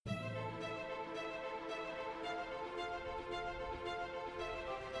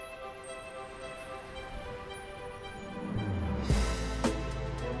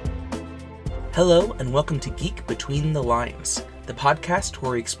Hello, and welcome to Geek Between the Lines, the podcast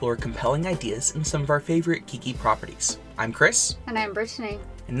where we explore compelling ideas in some of our favorite geeky properties. I'm Chris. And I'm Brittany.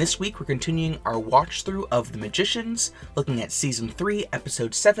 And this week we're continuing our watch-through of The Magicians, looking at Season 3,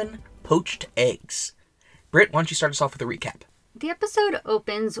 Episode 7, Poached Eggs. Britt, why don't you start us off with a recap? The episode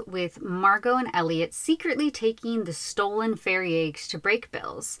opens with Margot and Elliot secretly taking the stolen fairy eggs to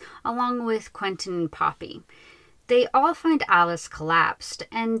Breakbills, along with Quentin and Poppy. They all find Alice collapsed,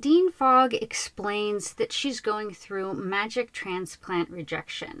 and Dean Fogg explains that she's going through magic transplant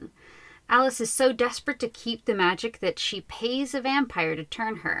rejection. Alice is so desperate to keep the magic that she pays a vampire to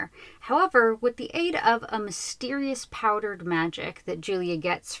turn her. However, with the aid of a mysterious powdered magic that Julia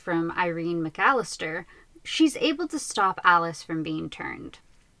gets from Irene McAllister, she's able to stop Alice from being turned.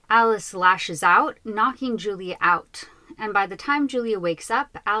 Alice lashes out, knocking Julia out, and by the time Julia wakes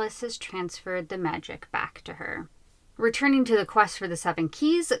up, Alice has transferred the magic back to her. Returning to the quest for the 7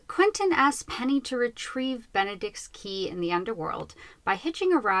 keys, Quentin asks Penny to retrieve Benedict's key in the underworld by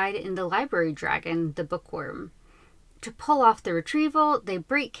hitching a ride in the library dragon, the bookworm. To pull off the retrieval, they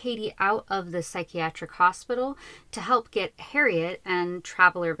break Katie out of the psychiatric hospital to help get Harriet and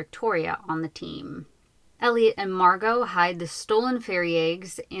Traveler Victoria on the team. Elliot and Margot hide the stolen fairy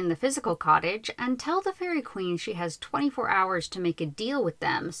eggs in the physical cottage and tell the Fairy Queen she has 24 hours to make a deal with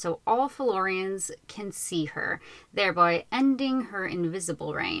them so all Felorians can see her, thereby ending her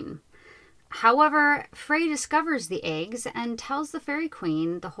invisible reign. However, Frey discovers the eggs and tells the Fairy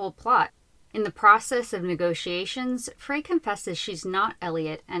Queen the whole plot. In the process of negotiations, Frey confesses she's not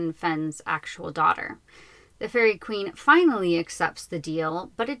Elliot and Fenn's actual daughter. The Fairy Queen finally accepts the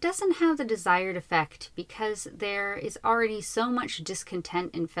deal, but it doesn't have the desired effect because there is already so much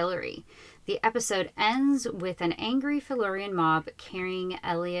discontent in Fillory. The episode ends with an angry Fillorian mob carrying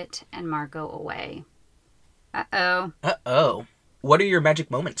Elliot and Margot away. Uh-oh. What are your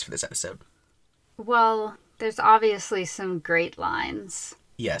magic moments for this episode? Well, there's obviously some great lines.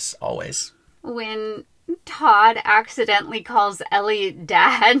 Yes, always. When Todd accidentally calls Elliot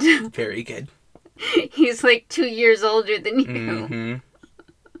Dad. Very good. He's like 2 years older than you.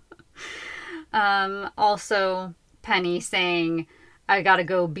 Mm-hmm. Also, Penny saying, I gotta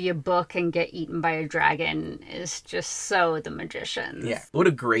go be a book and get eaten by a dragon is just so The Magicians. Yeah, what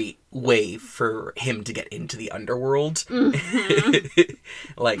a great way for him to get into the underworld. Mm-hmm.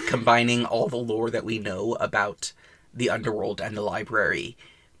 Like, combining all the lore that we know about the underworld and the library,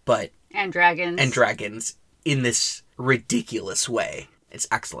 And dragons in this ridiculous way. It's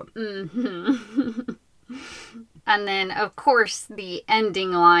excellent. Mm-hmm. And then, of course, the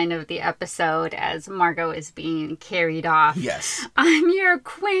ending line of the episode as Margot is being carried off. Yes. I'm your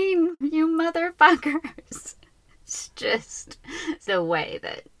queen, you motherfuckers. It's just the way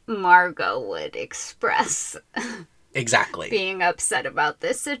that Margot would express exactly being upset about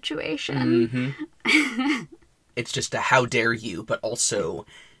this situation. Mm-hmm. It's just a how dare you, but also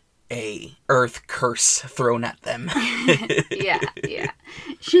a earth curse thrown at them. Yeah.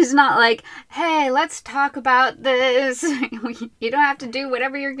 She's not like, hey, let's talk about this. You don't have to do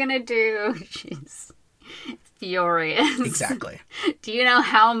whatever you're gonna do. She's furious. Exactly. Do you know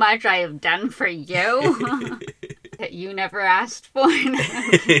how much I have done for you? That you never asked for?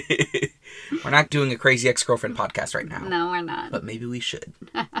 We're not doing a Crazy Ex-Girlfriend podcast right now. No, we're not. But maybe we should.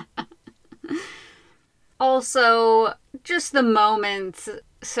 Also, just the moments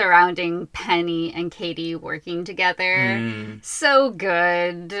surrounding Penny and Katie working together. So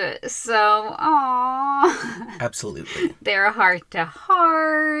good. So, aww. Absolutely. They're heart to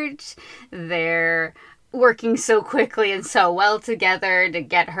heart. They're working so quickly and so well together to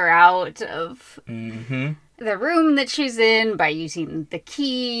get her out of the room that she's in by using the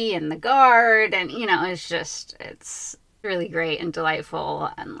key and the guard. And, it's really great and delightful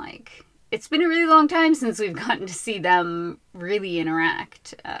and it's been a really long time since we've gotten to see them really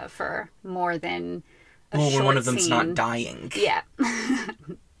interact for more than a short when one of them's scene. not dying. Yeah.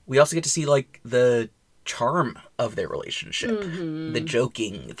 We also get to see, the charm of their relationship. Mm-hmm. The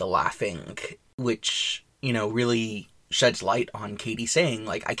joking, the laughing, which, really sheds light on Katie saying,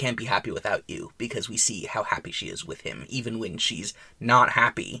 I can't be happy without you, because we see how happy she is with him. Even when she's not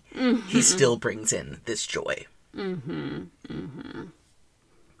happy, he still brings in this joy.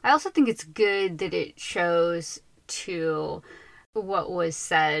 I also think it's good that it shows to what was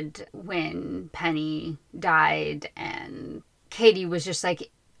said when Penny died and Katie was just like,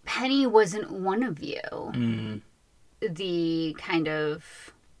 Penny wasn't one of you. The kind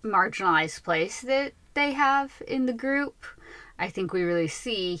of marginalized place that they have in the group. I think we really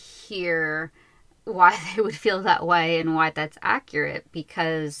see here why they would feel that way and why that's accurate,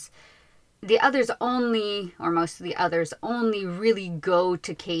 because the others only, or most of the others only really go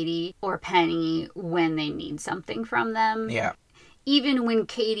to Katie or Penny when they need something from them. Yeah. Even when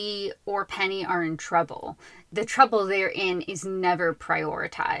Katie or Penny are in trouble, the trouble they're in is never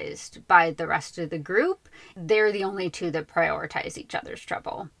prioritized by the rest of the group. They're the only two that prioritize each other's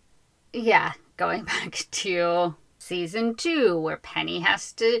trouble. Yeah, going back to season 2, where Penny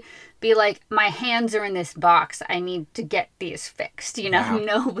has to be like, my hands are in this box. I need to get these fixed. You know, Yeah.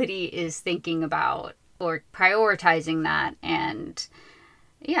 Nobody is thinking about or prioritizing that. And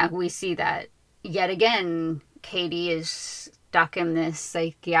yeah, we see that yet again. Katie is stuck in this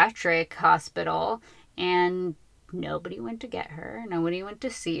psychiatric hospital and nobody went to get her. Nobody went to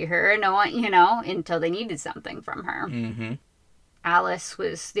see her. No one, until they needed something from her. Mm-hmm. Alice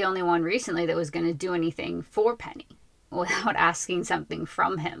was the only one recently that was going to do anything for Penny without asking something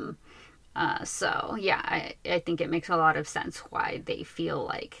from him. So, yeah, I think it makes a lot of sense why they feel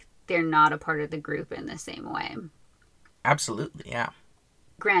like they're not a part of the group in the same way. Absolutely, yeah.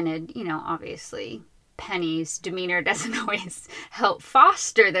 Granted, obviously, Penny's demeanor doesn't always help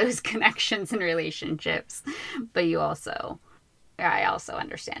foster those connections and relationships. But I also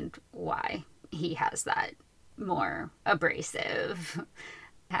understand why he has that more abrasive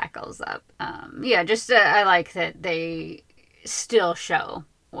hackles up. I like that they still show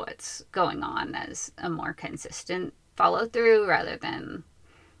what's going on as a more consistent follow through rather than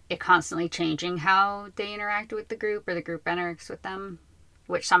it constantly changing how they interact with the group or the group interacts with them,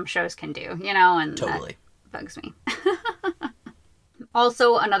 which some shows can do, and Totally. that bugs me.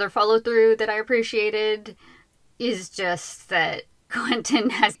 Also, another follow through that I appreciated is just that Quentin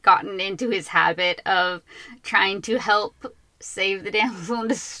has gotten into his habit of trying to help save the damsel in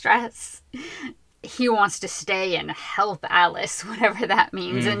distress. He wants to stay and help Alice, whatever that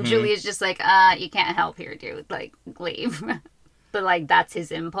means. Mm-hmm. And Julia's just like, you can't help here, dude. Like, leave. But, that's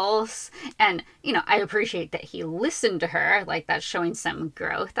his impulse. And, I appreciate that he listened to her. That's showing some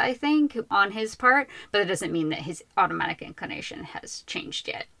growth, I think, on his part. But it doesn't mean that his automatic inclination has changed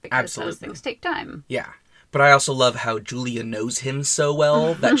yet. Because Absolutely. those things take time. Yeah. But I also love how Julia knows him so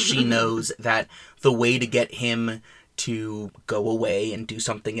well that she knows that the way to get him to go away and do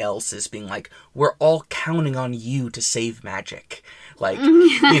something else is being like, we're all counting on you to save magic.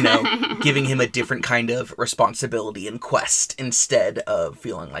 Giving him a different kind of responsibility and quest instead of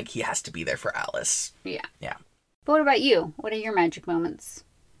feeling like he has to be there for Alice. Yeah. Yeah. But what about you? What are your magic moments?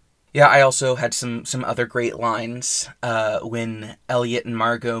 Yeah, I also had some other great lines when Elliot and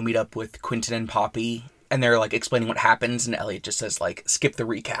Margot meet up with Quentin and Poppy. And they're, explaining what happens, and Elliot just says, skip the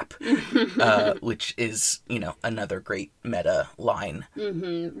recap, which is, another great meta line.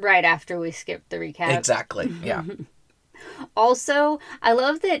 Mm-hmm. Right after we skip the recap. Exactly, yeah. Also, I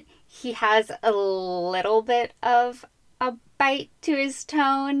love that he has a little bit of a bite to his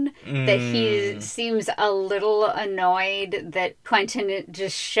tone, that he seems a little annoyed that Quentin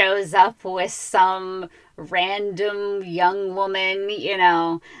just shows up with some random young woman,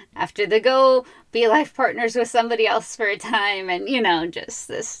 after they go be life partners with somebody else for a time, and, just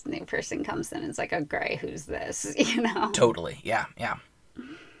this new person comes in and it's like, oh, great, who's this, Totally, yeah.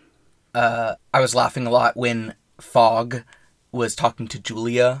 I was laughing a lot when Fogg was talking to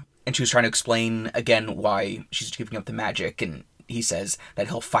Julia, and she was trying to explain, again, why she's giving up the magic, and he says that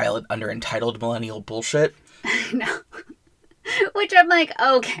he'll file it under entitled millennial bullshit. No. Which I'm like,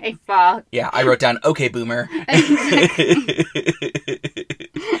 okay, Fogg. Yeah, I wrote down, okay, boomer.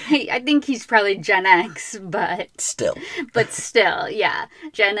 I think he's probably Gen X, but Still, yeah.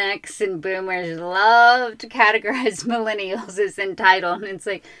 Gen X and boomers love to categorize millennials as entitled. And it's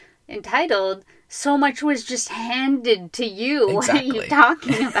like, entitled? So much was just handed to you. Exactly. What are you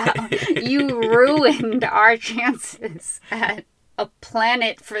talking about? You ruined our chances at a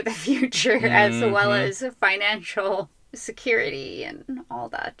planet for the future, as well as financial security and all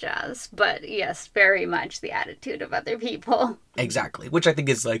that jazz. But yes, very much the attitude of other people. Exactly, which I think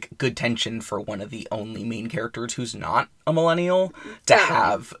is good tension for one of the only main characters who's not a millennial to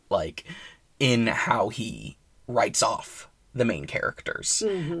have in how he writes off the main characters.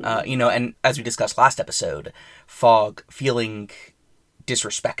 Mm-hmm. And as we discussed last episode, Fogg feeling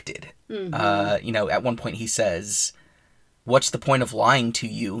disrespected. Mm-hmm. At one point he says, what's the point of lying to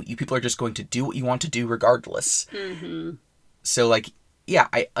you? You people are just going to do what you want to do regardless. Mm-hmm. So, yeah,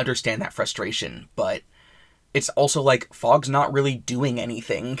 I understand that frustration, but it's also Fogg's not really doing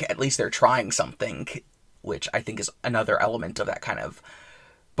anything. At least they're trying something, which I think is another element of that kind of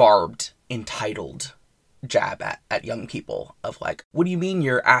barbed, entitled jab at young people of like, what do you mean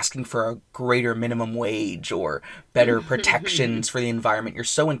you're asking for a greater minimum wage or better protections for the environment? You're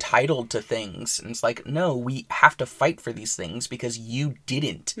so entitled to things. And it's like, no, we have to fight for these things because you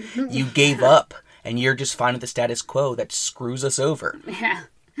didn't. You gave up and you're just fine with the status quo that screws us over. Yeah.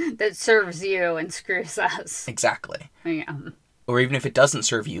 That serves you and screws us. Exactly. Yeah. Or even if it doesn't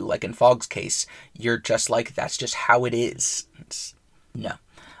serve you, like in Fogg's case, you're just like, that's just how it is. No.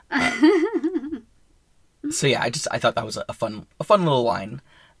 So yeah, I thought that was a fun little line.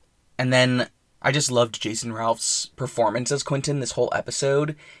 And then I just loved Jason Ralph's performance as Quentin this whole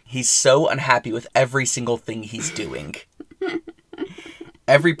episode. He's so unhappy with every single thing he's doing.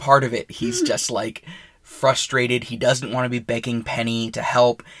 Every part of it, he's just like frustrated. He doesn't want to be begging Penny to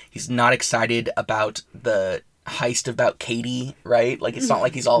help. He's not excited about the heist about Katie, right? Like, it's not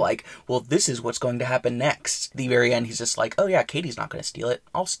like he's all like, well, this is what's going to happen next. At the very end, he's just like, oh yeah, Katie's not going to steal it.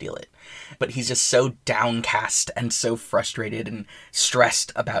 I'll steal it. But he's just so downcast and so frustrated and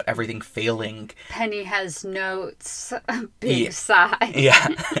stressed about everything failing. Penny has notes. Big sigh. Yeah.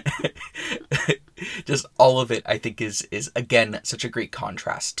 Just all of it, I think, is again, such a great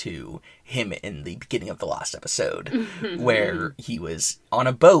contrast to him in the beginning of the last episode, where he was on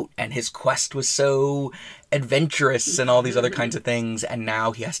a boat and his quest was so adventurous and all these other kinds of things, and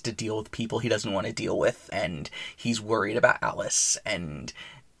now he has to deal with people he doesn't want to deal with, and he's worried about Alice, and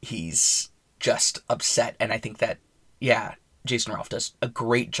he's just upset. And I think that, yeah, Jason Ralph does a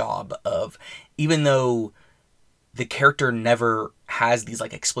great job of, even though the character never has these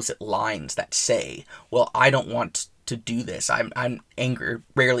like explicit lines that say, well, I don't want to do this, I'm angry,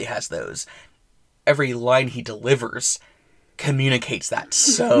 rarely has those. Every line he delivers communicates that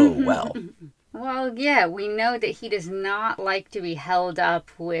so well. Well, yeah, we know that he does not like to be held up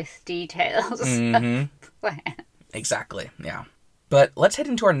with details. Exactly, yeah. But let's head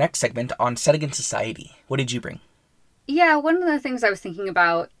into our next segment on Set Against Society. What did you bring? Yeah, one of the things I was thinking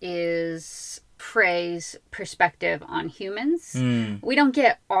about is Frey's perspective on humans. We don't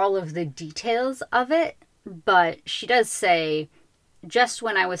get all of the details of it, but she does say, just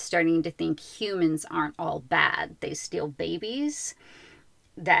when I was starting to think humans aren't all bad, they steal babies.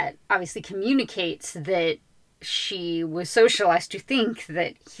 That obviously communicates that she was socialized to think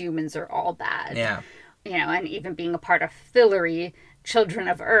that humans are all bad. Yeah. You know, and even being a part of Fillory, children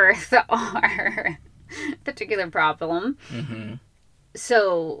of Earth are a particular problem.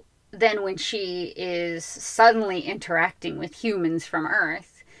 So then when she is suddenly interacting with humans from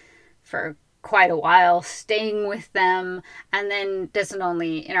Earth for quite a while, staying with them, and then doesn't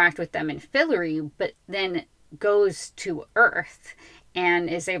only interact with them in Fillory, but then goes to Earth and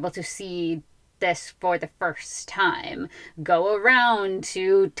is able to see this for the first time, go around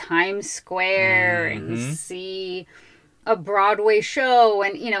to Times Square and see a Broadway show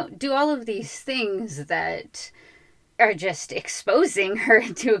and, you know, do all of these things that are just exposing her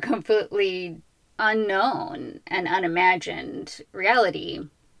to a completely unknown and unimagined reality.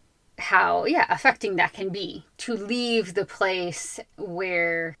 How, affecting that can be to leave the place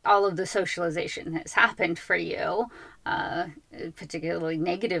where all of the socialization has happened for you, particularly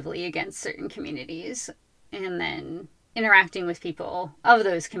negatively against certain communities, and then interacting with people of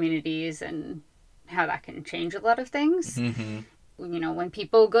those communities and how that can change a lot of things. You know, when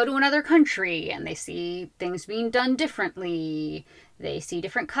people go to another country and they see things being done differently, they see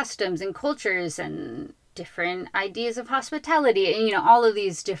different customs and cultures and different ideas of hospitality, and, you know, all of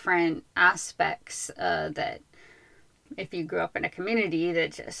these different aspects that if you grew up in a community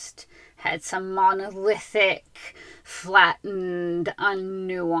that just had some monolithic, flattened,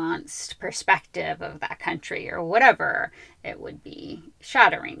 unnuanced perspective of that country or whatever, it would be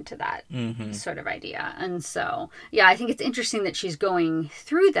shattering to that sort of idea. And so, yeah, I think it's interesting that she's going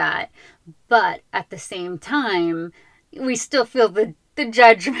through that, but at the same time, we still feel the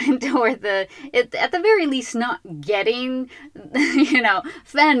judgment or at the very least not getting, you know,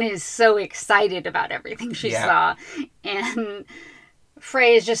 Fen is so excited about everything she saw, and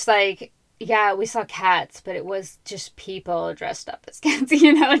Frey is just like, yeah, we saw cats, but it was just people dressed up as cats,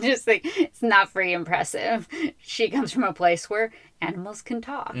 you know, just like, it's not very impressive. She comes from a place where animals can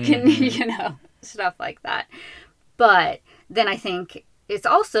talk and, you know, stuff like that. But then I think it's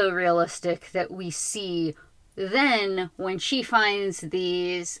also realistic that we see then, when she finds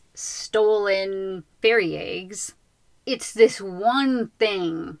these stolen fairy eggs, it's this one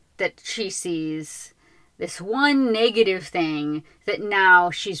thing that she sees, this one negative thing that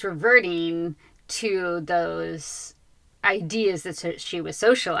now she's reverting to those ideas that she was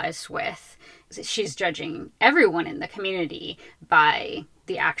socialized with. She's judging everyone in the community by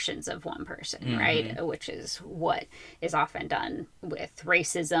the actions of one person, right? Which is what is often done with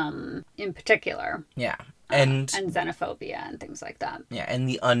racism in particular. Yeah. And xenophobia and things like that. Yeah, and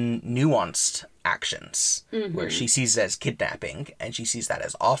the unnuanced actions, where she sees it as kidnapping, and she sees that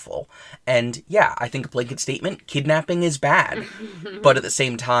as awful. And yeah, I think a blanket statement, kidnapping is bad. But at the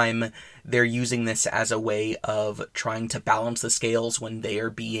same time, they're using this as a way of trying to balance the scales when they are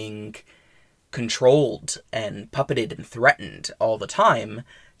being controlled and puppeted and threatened all the time.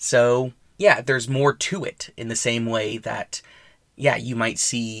 So yeah, there's more to it, in the same way that, yeah, you might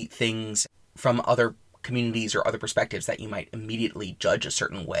see things from other communities or other perspectives that you might immediately judge a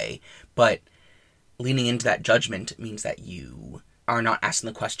certain way, but leaning into that judgment means that you are not asking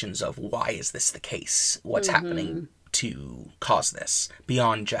the questions of, why is this the case? What's happening to cause this?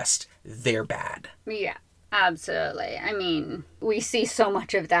 Beyond just, they're bad. Yeah, absolutely. I mean, we see so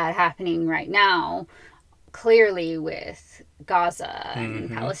much of that happening right now, clearly with Gaza and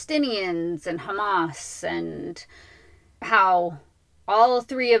Palestinians and Hamas, and how all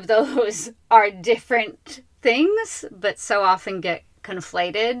three of those are different things, but so often get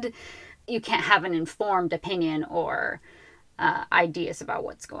conflated. You can't have an informed opinion or ideas about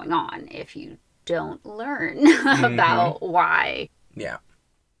what's going on if you don't learn about why. Yeah.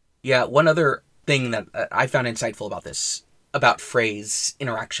 Yeah, one other thing that I found insightful about this, about Frey's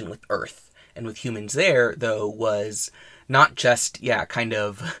interaction with Earth and with humans there, though, was not just, kind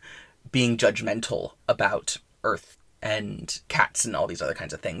of being judgmental about Earth and cats and all these other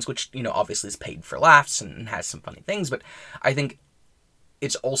kinds of things, which, obviously is paid for laughs and has some funny things, but I think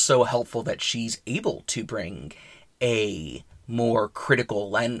it's also helpful that she's able to bring a more critical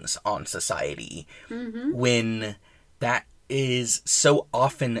lens on society when that is so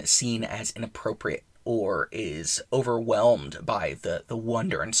often seen as inappropriate or is overwhelmed by the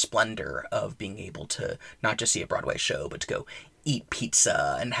wonder and splendor of being able to not just see a Broadway show, but to go eat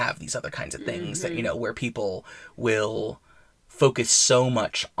pizza and have these other kinds of things that, where people will focus so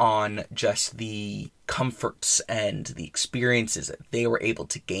much on just the comforts and the experiences that they were able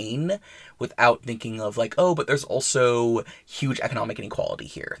to gain without thinking of like, oh, but there's also huge economic inequality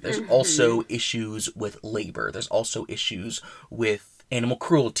here. There's also issues with labor. There's also issues with animal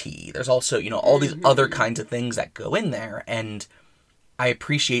cruelty. There's also, all these other kinds of things that go in there. And I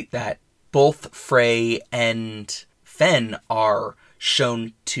appreciate that both Frey and Fen are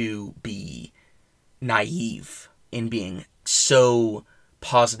shown to be naive in being so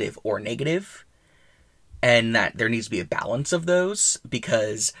positive or negative, and that there needs to be a balance of those,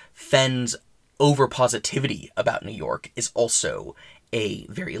 because Fen's over positivity about New York is also a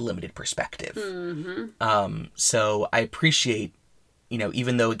very limited perspective. So I appreciate,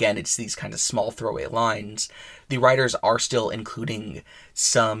 even though, again, it's these kind of small throwaway lines, the writers are still including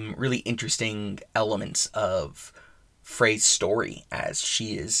some really interesting elements of Frey's story as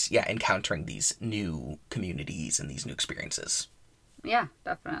she is, encountering these new communities and these new experiences. Yeah,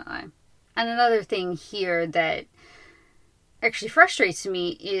 definitely. And another thing here that actually frustrates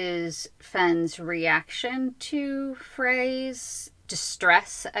me is Fen's reaction to Frey's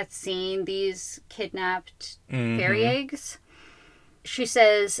distress at seeing these kidnapped fairy eggs. She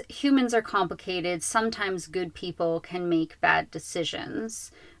says, humans are complicated. Sometimes good people can make bad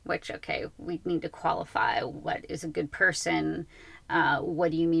decisions. Which, okay, we need to qualify what is a good person.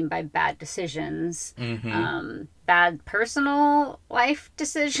 What do you mean by bad decisions? Bad personal life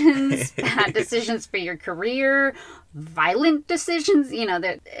decisions, bad decisions for your career, violent decisions.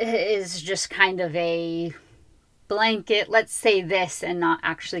 That is just kind of a blanket, let's say this and not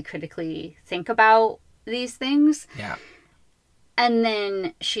actually critically think about these things. Yeah. And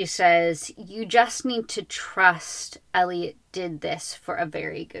then she says, you just need to trust Elliot did this for a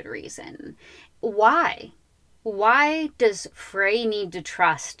very good reason. Why? Why does Frey need to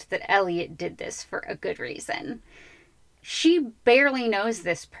trust that Elliot did this for a good reason? She barely knows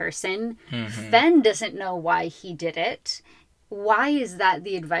this person. Fen doesn't know why he did it. Why is that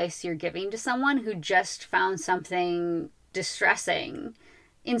the advice you're giving to someone who just found something distressing?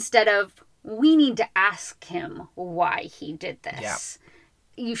 Instead of, we need to ask him why he did this.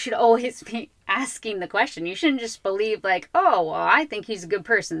 Yeah. You should always be asking the question. You shouldn't just believe like, oh, well, I think he's a good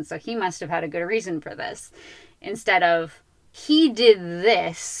person, so he must have had a good reason for this. Instead of, he did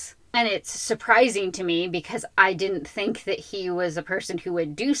this, and it's surprising to me because I didn't think that he was a person who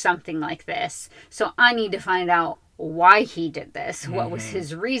would do something like this. So I need to find out why he did this, what was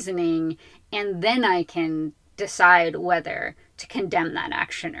his reasoning, and then I can decide whether to condemn that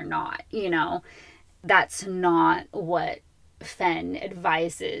action or not. That's not what Fen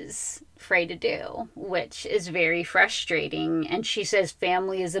advises Frey to do, which is very frustrating. And she says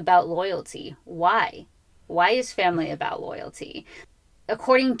family is about loyalty. Why? Why is family about loyalty?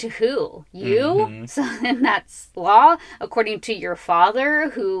 according to who? You? So then that's law. According to your father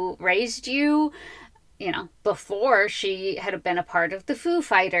who raised you, before she had been a part of the Foo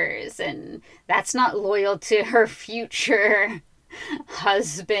Fighters, and that's not loyal to her future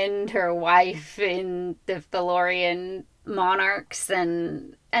husband or wife in the Thalorian monarchs.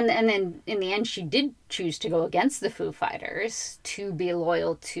 And then in the end she did choose to go against the Foo Fighters to be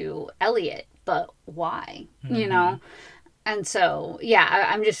loyal to Elliot, but why? And so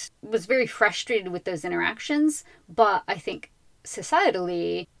I'm just was very frustrated with those interactions, but I think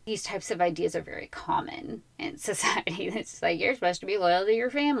societally these types of ideas are very common in society. It's like, you're supposed to be loyal to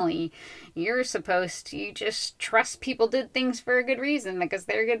your family, you're supposed to just trust people did things for a good reason because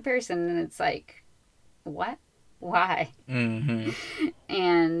they're a good person. And it's like, what? Why? And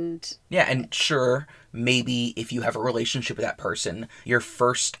sure, maybe if you have a relationship with that person, your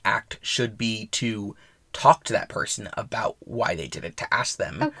first act should be to talk to that person about why they did it, to ask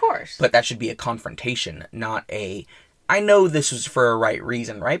them. Of course. But that should be a confrontation, not a, I know this was for a right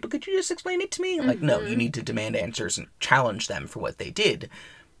reason, right? But could you just explain it to me? Like, no, you need to demand answers and challenge them for what they did.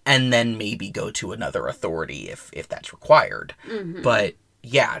 And then maybe go to another authority if that's required. But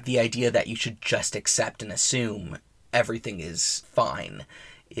yeah, the idea that you should just accept and assume everything is fine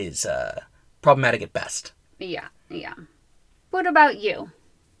is problematic at best. Yeah. What about you?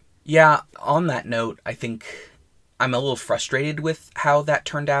 Yeah, on that note, I think I'm a little frustrated with how that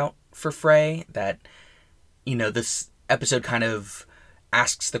turned out for Frey. That, this episode kind of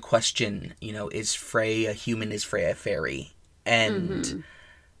asks the question, is Frey a human, is Frey a fairy? And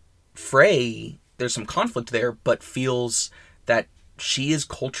Frey, there's some conflict there, but feels that she is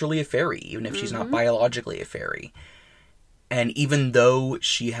culturally a fairy, even if she's not biologically a fairy. And even though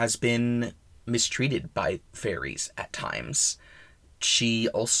she has been mistreated by fairies at times, she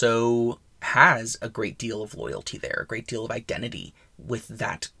also has a great deal of loyalty there, a great deal of identity with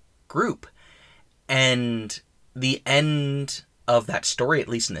that group. And the end of that story, at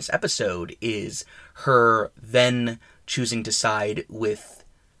least in this episode, is her then choosing to side with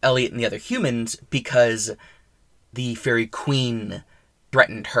Elliot and the other humans because the fairy queen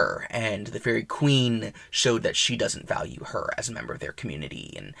threatened her, and the fairy queen showed that she doesn't value her as a member of their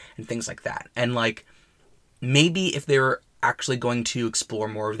community and things like that. And like, maybe if they were actually going to explore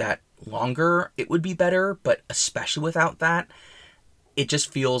more of that longer, it would be better, but especially without that, it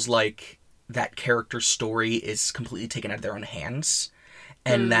just feels like that character's story is completely taken out of their own hands,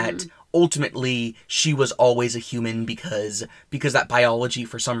 and that ultimately she was always a human because that biology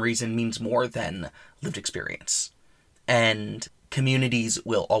for some reason means more than lived experience, and communities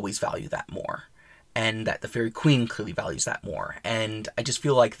will always value that more, and that the fairy queen clearly values that more. And I just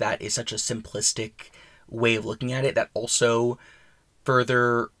feel like that is such a simplistic way of looking at it that also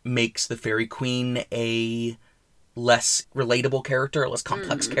further makes the fairy queen a less relatable character, a less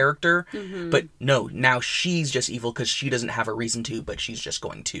complex character. But no, now she's just evil because she doesn't have a reason to, but she's just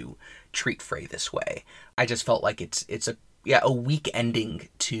going to treat Frey this way. I just felt like it's a weak ending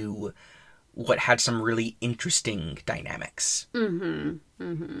to what had some really interesting dynamics.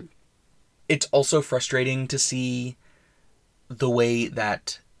 It's also frustrating to see the way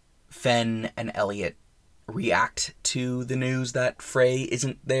that Fen and Elliot react to the news that Frey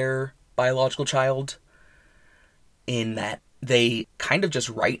isn't their biological child, in that they kind of just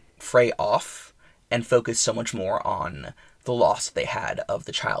write Frey off and focus so much more on the loss they had of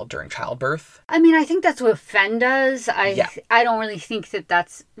the child during childbirth. I mean, I think that's what Fen does. I don't really think that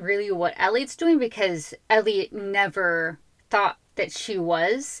that's really what Elliot's doing, because Elliot never thought that she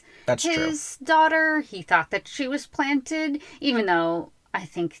was his daughter. He thought that she was planted, even though I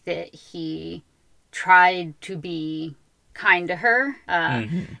think that he tried to be kind to her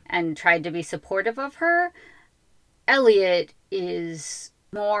and tried to be supportive of her. Elliot is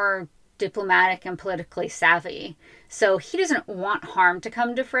more diplomatic and politically savvy, so he doesn't want harm to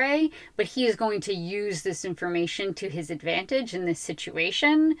come to Frey, but he is going to use this information to his advantage in this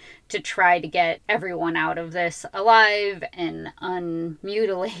situation to try to get everyone out of this alive and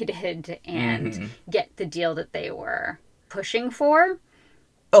unmutilated and get the deal that they were pushing for.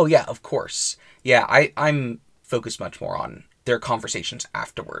 Oh yeah, of course. Yeah, I'm focused much more on their conversations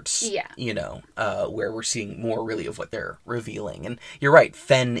afterwards. Yeah. Where we're seeing more really of what they're revealing. And you're right,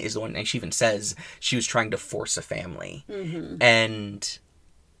 Fen is the one, and she even says she was trying to force a family. And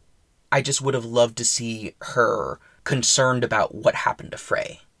I just would have loved to see her concerned about what happened to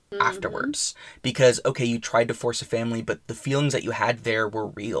Frey afterwards. Because, okay, you tried to force a family, but the feelings that you had there were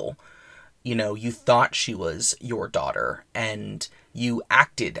real. You thought she was your daughter, and you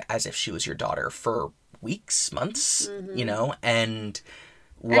acted as if she was your daughter for weeks, months, and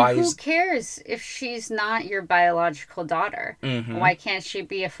Why and who is... cares if she's not your biological daughter? Mhm. Why can't she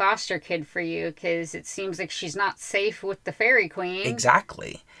be a foster kid for you? Because it seems like she's not safe with the fairy queen.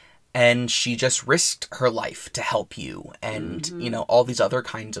 Exactly. And she just risked her life to help you, and, you know, all these other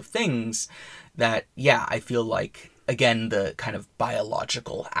kinds of things that, yeah, I feel like, again, the kind of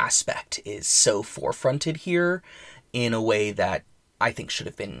biological aspect is so forefronted here in a way that I think should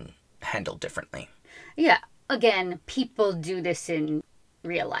have been handled differently. Yeah. Again, people do this in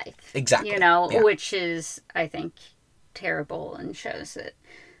real life. Exactly. You know, Yeah. which is, I think, terrible and shows that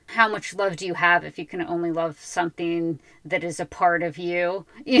how much love do you have if you can only love something that is a part of you,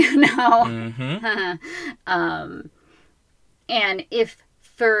 you know? Mm-hmm. And if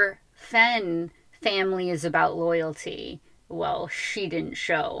for Fen, family is about loyalty, well, she didn't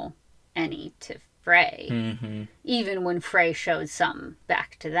show any to Frey, Mm-hmm. even when Frey showed some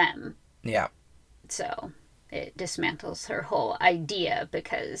back to them. Yeah. So it dismantles her whole idea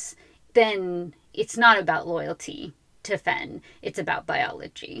because then it's not about loyalty to Fen, it's about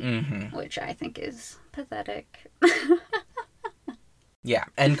biology, which I think is pathetic. Yeah.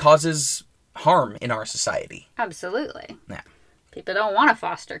 And causes harm in our society. Absolutely. Yeah. People don't want to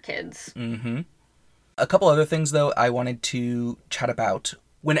foster kids. Mm-hmm. A couple other things, though, I wanted to chat about.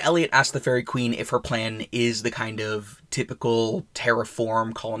 When Elliot asked the Fairy Queen if her plan is the kind of typical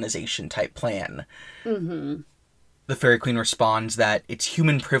terraform colonization type plan, the Fairy Queen responds that it's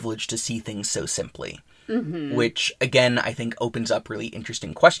human privilege to see things so simply. Which, again, I think opens up really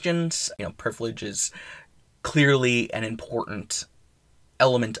interesting questions. You know, privilege is clearly an important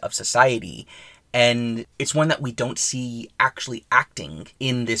element of society, and it's one that we don't see actually acting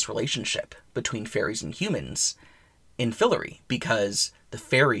in this relationship between fairies and humans in Fillory, because the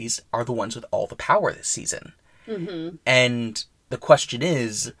fairies are the ones with all the power this season. And the question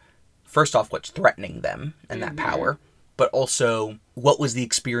is, first off, what's threatening them and that power, but also, what was the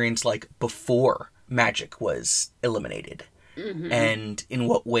experience like before magic was eliminated? And in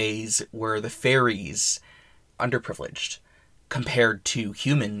what ways were the fairies underprivileged compared to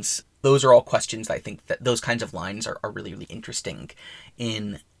humans? Those are all questions that I think that those kinds of lines are really, really interesting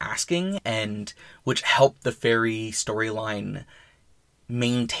in asking, and which help the fairy storyline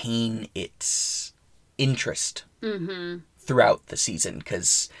maintain its interest throughout the season.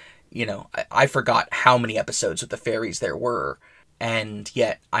 Because, you know, I forgot how many episodes with the fairies there were, and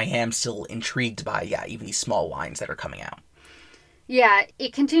yet I am still intrigued by, even these small lines that are coming out. Yeah,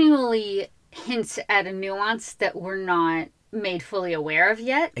 it continually hints at a nuance that we're not made fully aware of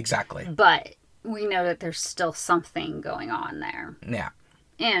yet. Exactly. But we know that there's still something going on there. Yeah.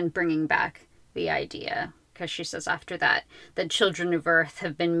 And bringing back the idea, because she says after that children of Earth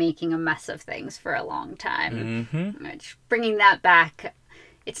have been making a mess of things for a long time. Which, bringing that back,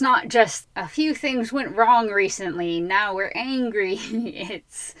 it's not just a few things went wrong recently, now we're angry.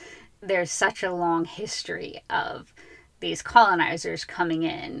 There's such a long history of these colonizers coming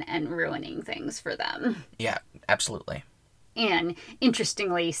in and ruining things for them. Yeah, absolutely. And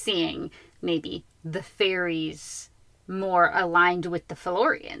interestingly, seeing maybe the fairies more aligned with the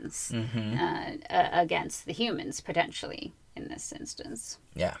Fillorians against the humans, potentially, in this instance.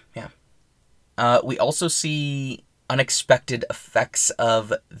 Yeah. We also see unexpected effects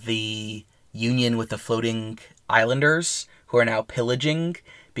of the union with the floating islanders, who are now pillaging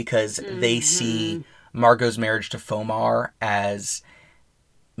because they see Margot's marriage to Fomar as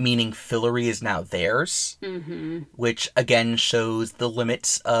meaning Fillory is now theirs, which again shows the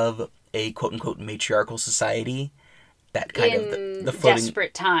limits of a quote-unquote matriarchal society. That kind of the floating...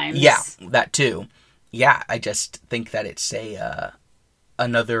 desperate times. Yeah, that too. Yeah, I just think that it's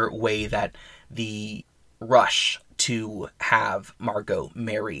another way that the rush to have Margot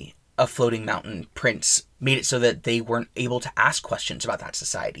marry a floating mountain prince made it so that they weren't able to ask questions about that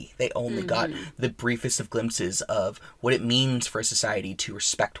society. They only got the briefest of glimpses of what it means for a society to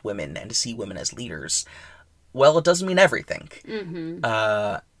respect women and to see women as leaders. Well, it doesn't mean everything.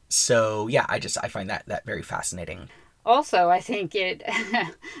 So, yeah, I find that very fascinating. Also, I think it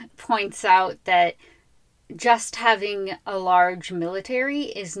points out that just having a large military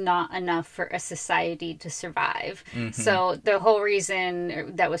is not enough for a society to survive. So the whole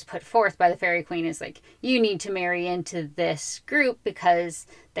reason that was put forth by the Fairy Queen is like, you need to marry into this group because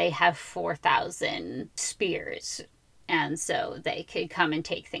they have 4,000 spears. And so they could come and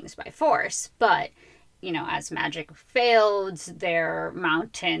take things by force. But, you know, as magic failed, their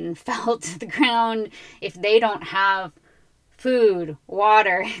mountain fell to the ground. If they don't have food,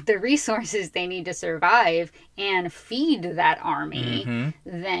 water, the resources they need to survive and feed that army,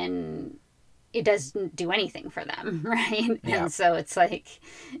 then it doesn't do anything for them, right? Yeah. And so it's like,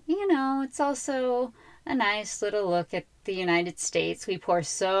 you know, it's also a nice little look at the United States. We pour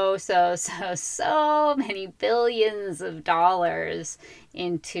so many billions of dollars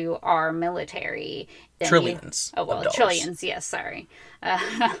into our military. Trillions. Oh, well, of dollars. trillions, yes, sorry.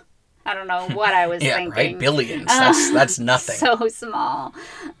 I don't know what I was thinking. Right? Billions. That's nothing. So small.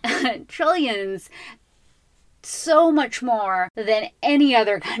 Trillions. So much more than any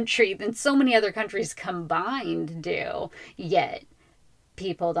other country, than so many other countries combined do. Yet,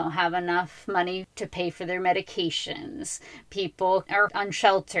 people don't have enough money to pay for their medications. People are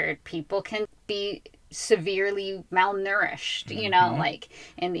unsheltered. People can be severely malnourished, like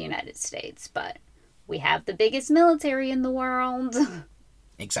in the United States. But we have the biggest military in the world.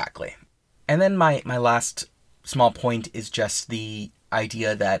 Exactly. And then my last small point is just the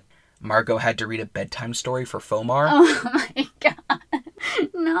idea that Margot had to read a bedtime story for Fomar. Oh my god.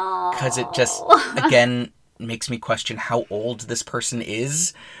 No. Because it just, again, makes me question how old this person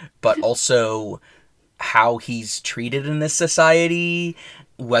is, but also how he's treated in this society,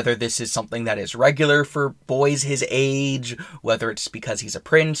 whether this is something that is regular for boys his age, whether it's because he's a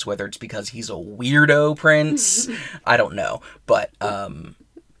prince, whether it's because he's a weirdo prince. I don't know. But,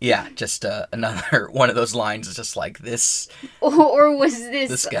 yeah, just another one of those lines is just like this. Or was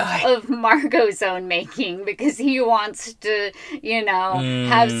this guy of Margot's own making because he wants to,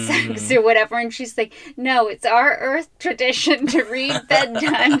 have sex or whatever? And she's like, no, it's our Earth tradition to read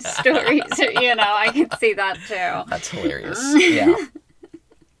bedtime stories. I can see that too. That's hilarious. Yeah.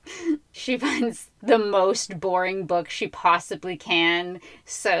 She finds the most boring book she possibly can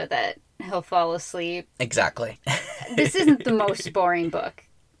so that he'll fall asleep. Exactly. This isn't the most boring book.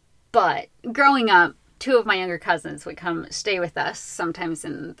 But growing up, two of my younger cousins would come stay with us sometimes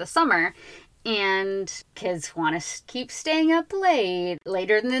in the summer, and kids want to keep staying up late,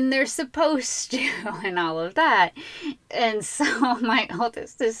 later than they're supposed to, and all of that. And so my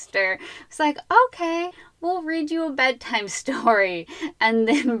oldest sister was like, okay, we'll read you a bedtime story, and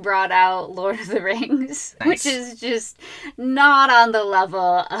then brought out Lord of the Rings, nice. Which is just not on the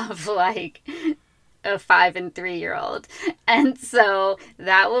level of, like, a 5 and 3-year-old. And so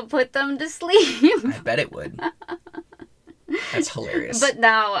that would put them to sleep. I bet it would. That's hilarious. But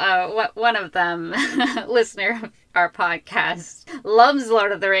now one of them, listener of our podcast, loves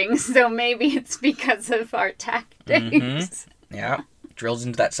Lord of the Rings, so maybe it's because of our tactics. Mm-hmm. Yeah. Drills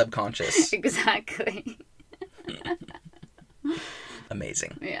into that subconscious. Exactly.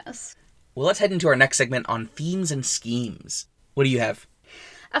 Amazing. Yes. Well, let's head into our next segment on themes and schemes. What do you have?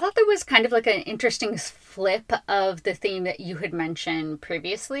 I thought there was kind of like an interesting flip of the theme that you had mentioned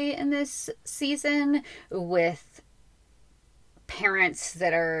previously in this season with parents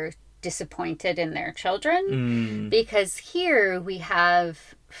that are disappointed in their children. Because here we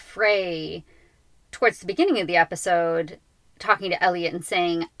have Frey, towards the beginning of the episode, talking to Elliot and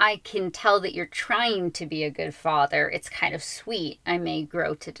saying, I can tell that you're trying to be a good father. It's kind of sweet. I may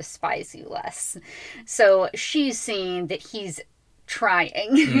grow to despise you less. So she's seeing that he's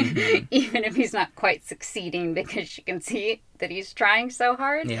trying, even if he's not quite succeeding, because she can see that he's trying so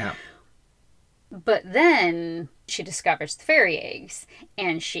hard. Yeah. But then she discovers the fairy eggs,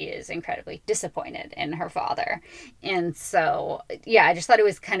 and she is incredibly disappointed in her father. And so, yeah, I just thought it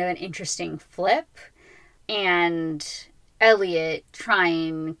was kind of an interesting flip. And Elliot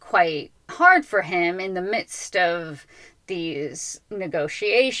trying quite hard for him in the midst of these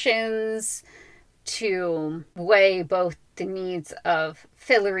negotiations to weigh both the needs of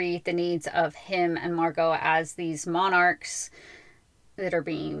Fillory, the needs of him and Margot as these monarchs that are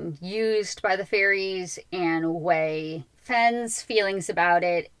being used by the fairies, and weigh Fenn's feelings about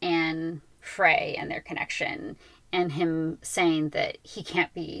it and Frey and their connection, and him saying that he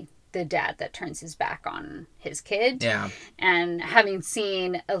can't be the dad that turns his back on his kid. Yeah. And having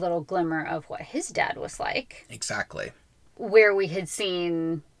seen a little glimmer of what his dad was like. Exactly. Where we had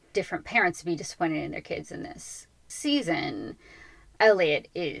seen different parents be disappointed in their kids in this season, Elliot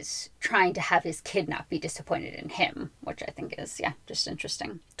is trying to have his kid not be disappointed in him, which I think is, just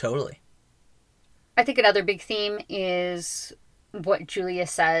interesting. Totally. I think another big theme is what Julia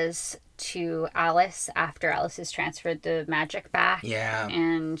says to Alice after Alice has transferred the magic back. Yeah.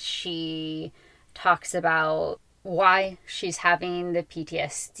 And she talks about why she's having the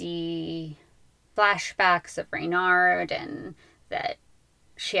PTSD flashbacks of Reynard, and that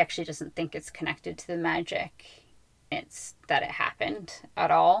she actually doesn't think it's connected to the magic. It's that it happened at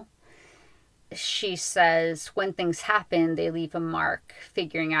all. She says when things happen, they leave a mark.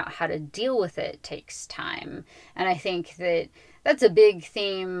 Figuring out how to deal with it takes time. And I think that that's a big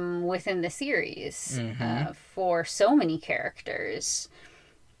theme within the series for so many characters.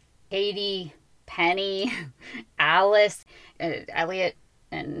 Katie, Penny, Alice, Elliot,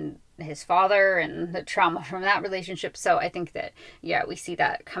 and his father and the trauma from that relationship. So I think that, yeah, we see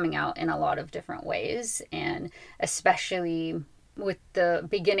that coming out in a lot of different ways. And especially with the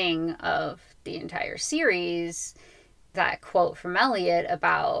beginning of the entire series, that quote from Elliot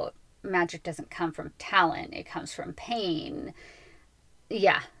about magic doesn't come from talent, it comes from pain.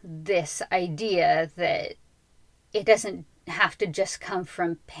 Yeah, this idea that it doesn't have to just come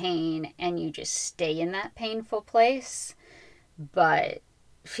from pain and you just stay in that painful place, but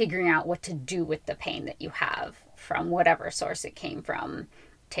figuring out what to do with the pain that you have from whatever source it came from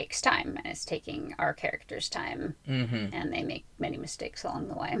takes time, and it's taking our characters time, and they make many mistakes along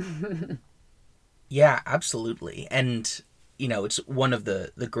the way. Yeah, absolutely. And, you know, it's one of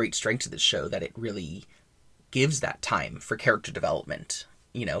the great strengths of this show that it really gives that time for character development,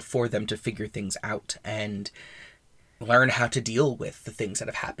 you know, for them to figure things out and learn how to deal with the things that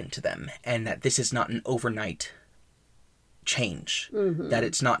have happened to them, and that this is not an overnight change. That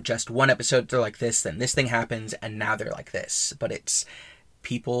it's not just one episode they're like this, then this thing happens, and now they're like this. But it's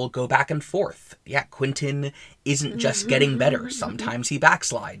people go back and forth. Yeah, Quentin isn't just getting better. Sometimes he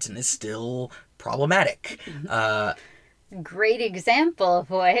backslides and is still problematic. Great example of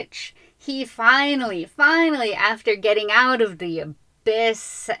which, he finally, after getting out of the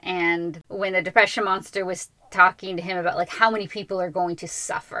abyss, and when the depression monster was talking to him about, like, how many people are going to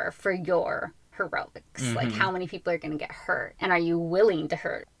suffer for your heroics, like, how many people are going to get hurt, and are you willing to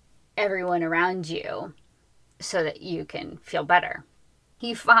hurt everyone around you so that you can feel better?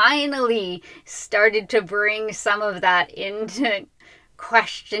 He finally started to bring some of that into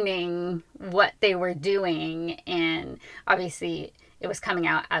questioning what they were doing, and obviously it was coming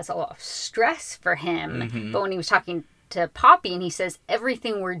out as a lot of stress for him. But when he was talking to Poppy and he says,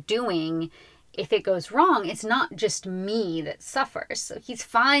 everything we're doing, if it goes wrong, it's not just me that suffers. So he's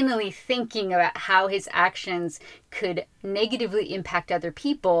finally thinking about how his actions could negatively impact other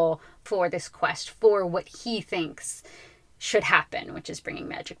people for this quest, for what he thinks should happen, which is bringing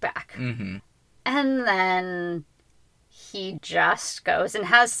magic back. And then he just goes and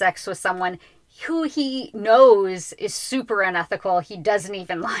has sex with someone who he knows is super unethical, he doesn't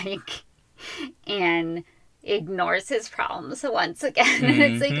even like, and ignores his problems once again. And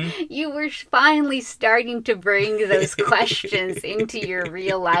it's like, you were finally starting to bring those questions into your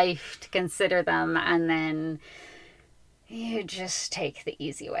real life to consider them, and then you just take the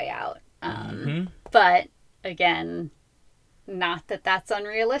easy way out. But again, not that that's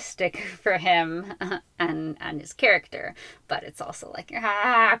unrealistic for him and his character, but it's also like,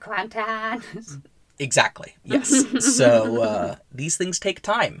 Quentin. Exactly, yes. So these things take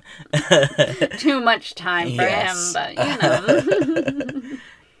time. Too much time for him, but you know.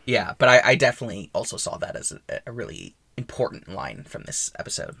 Yeah, but I definitely also saw that as a really important line from this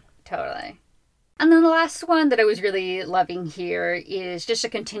episode. Totally. And then the last one that I was really loving here is just a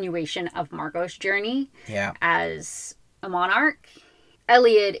continuation of Margot's journey as a monarch.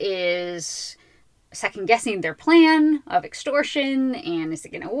 Elliot is second-guessing their plan of extortion, and is it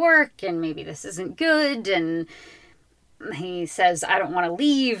going to work, and maybe this isn't good, and he says, I don't want to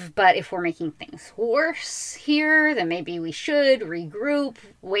leave, but if we're making things worse here, then maybe we should regroup,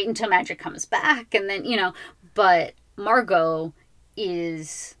 wait until magic comes back, and then, you know, but Margot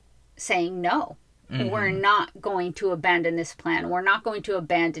is saying no. We're not going to abandon this plan. We're not going to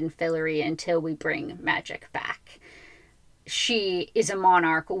abandon Fillory until we bring magic back. She is a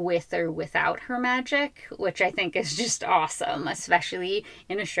monarch with or without her magic, which I think is just awesome, especially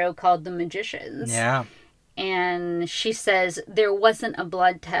in a show called The Magicians. Yeah. And she says, there wasn't a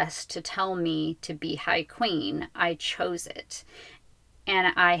blood test to tell me to be High Queen. I chose it.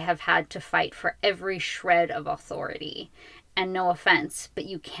 And I have had to fight for every shred of authority. And no offense, but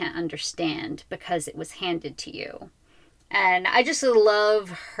you can't understand because it was handed to you. And I just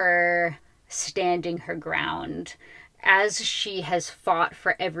love her standing her ground. As she has fought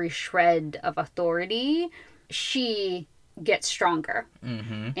for every shred of authority, she gets stronger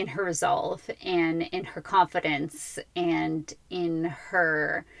in her resolve and in her confidence and in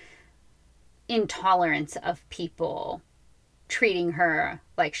her intolerance of people treating her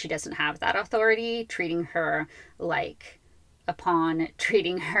like she doesn't have that authority, treating her like a pawn,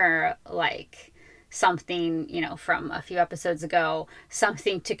 treating her like something, you know, from a few episodes ago,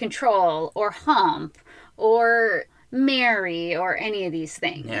 something to control or hump or marry or any of these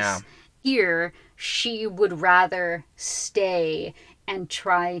things. Yeah. Here, she would rather stay and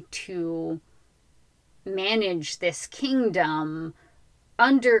try to manage this kingdom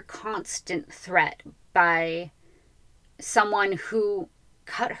under constant threat by someone who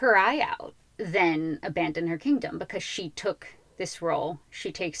cut her eye out than abandon her kingdom, because she took this role,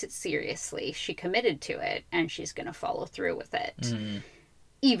 she takes it seriously, she committed to it, and she's going to follow through with it.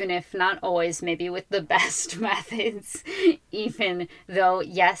 even if not always maybe with the best methods, even though,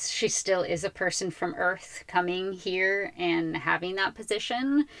 yes, she still is a person from Earth coming here and having that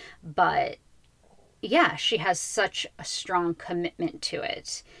position. But yeah, she has such a strong commitment to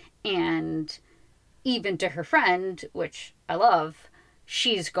it. And even to her friend, which I love,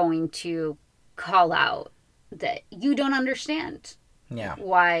 she's going to call out that you don't understand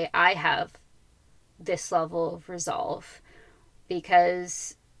why I have this level of resolve,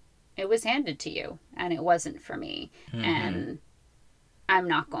 because it was handed to you and it wasn't for me. Mm-hmm. And I'm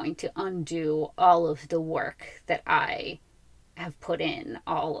not going to undo all of the work that I have put in,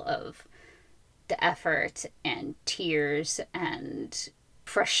 all of the effort and tears and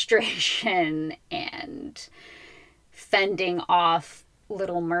frustration and fending off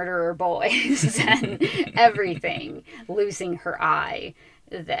little murderer boys and everything, losing her eye,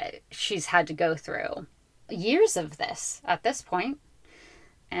 that she's had to go through years of this at this point.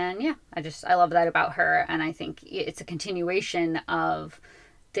 And yeah, I love that about her. And I think it's a continuation of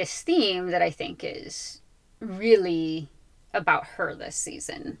this theme that I think is really about her this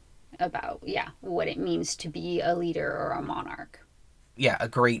season, about, what it means to be a leader or a monarch. Yeah, a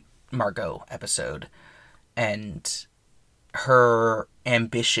great Margot episode. And her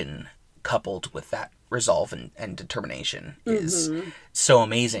ambition coupled with that resolve and determination is so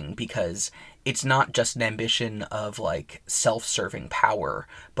amazing, because it's not just an ambition of like self-serving power,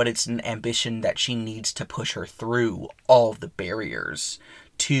 but it's an ambition that she needs to push her through all of the barriers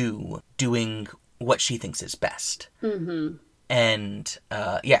to doing what she thinks is best. Mm-hmm. And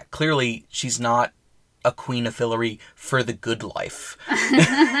clearly she's not a queen of Fillory for the good life.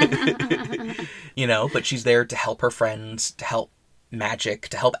 But she's there to help her friends, to help Magic,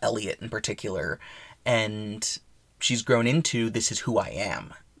 to help Elliot in particular. And she's grown into, this is who I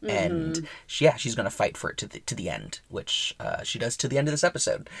am. Mm-hmm. And she's going to fight for it to the end, which she does to the end of this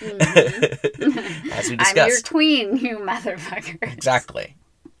episode. Mm-hmm. As we discussed. I'm your queen, you motherfuckers. Exactly.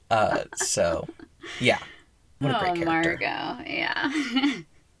 What a great character. Margot, yeah.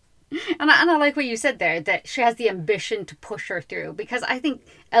 And I like what you said there, that she has the ambition to push her through, because I think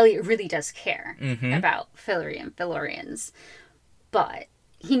Elliot really does care about Fillory and Fillorians. But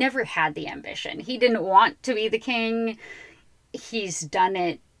he never had the ambition. He didn't want to be the king. He's done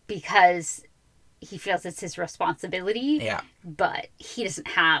it because he feels it's his responsibility. Yeah. But he doesn't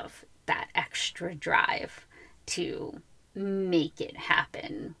have that extra drive to make it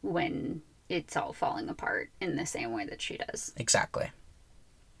happen when it's all falling apart in the same way that she does. Exactly.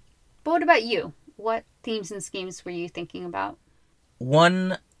 But what about you? What themes and schemes were you thinking about?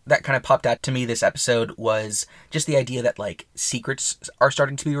 One that kind of popped out to me this episode was just the idea that, like, secrets are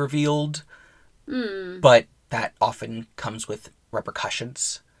starting to be revealed, but that often comes with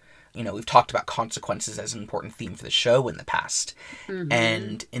repercussions. We've talked about consequences as an important theme for the show in the past. Mm-hmm.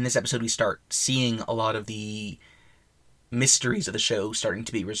 And in this episode, we start seeing a lot of the mysteries of the show starting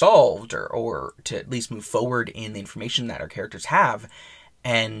to be resolved, or to at least move forward in the information that our characters have.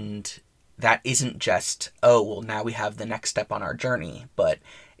 And that isn't just, now we have the next step on our journey, but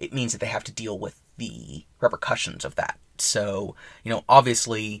it means that they have to deal with the repercussions of that. So,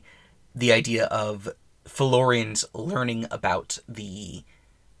 obviously, the idea of Fillorians learning about the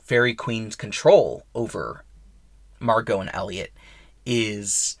Fairy Queen's control over Margot and Elliot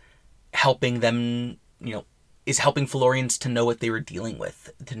is helping them, is helping Fillorians to know what they were dealing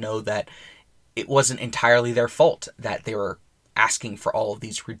with, to know that it wasn't entirely their fault that they were asking for all of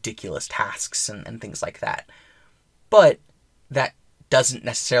these ridiculous tasks and things like that. But that doesn't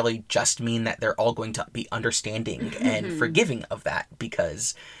necessarily just mean that they're all going to be understanding and forgiving of that,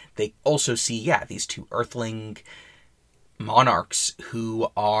 because they also see, these two earthling monarchs who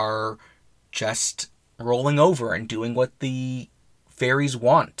are just rolling over and doing what the fairies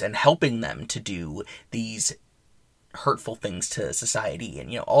want and helping them to do these hurtful things to society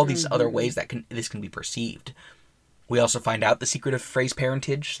and, all these other ways that this can be perceived. We also find out the secret of Frey's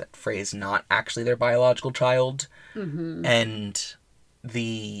parentage, that Frey is not actually their biological child. Mm-hmm. And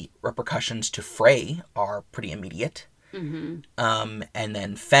the repercussions to Frey are pretty immediate. Mm-hmm. And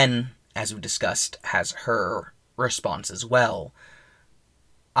then Fen, as we discussed, has her response as well.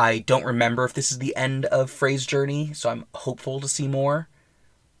 I don't remember if this is the end of Frey's journey, so I'm hopeful to see more.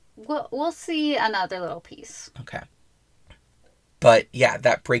 We'll see another little piece. Okay. But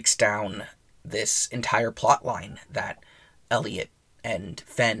that breaks down this entire plot line that Elliot and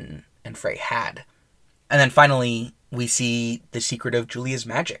Fen and Frey had. And then finally, we see the secret of Julia's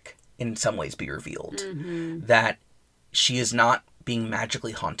magic in some ways be revealed. Mm-hmm. That she is not being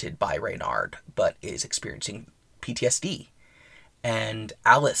magically haunted by Reynard, but is experiencing PTSD. And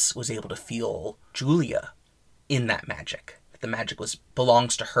Alice was able to feel Julia in that magic. the magic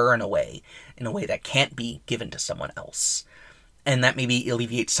belongs to her in a way that can't be given to someone else. And that maybe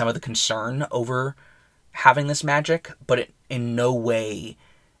alleviates some of the concern over having this magic, but it in no way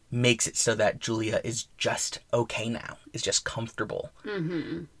makes it so that Julia is just okay now, is just comfortable.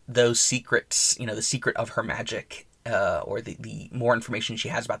 Mm-hmm. Those secrets, the secret of her magic, or the more information she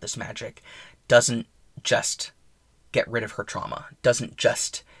has about this magic, doesn't just get rid of her trauma, doesn't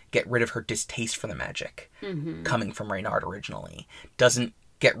just get rid of her distaste for the magic coming from Reynard originally, doesn't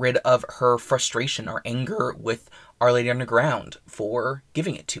get rid of her frustration or anger with Our Lady Underground for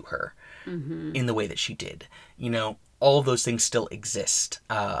giving it to her in the way that she did. All of those things still exist,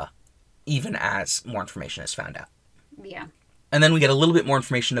 even as more information is found out. Yeah. And then we get a little bit more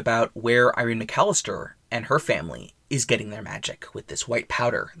information about where Irene McAllister and her family is getting their magic with this white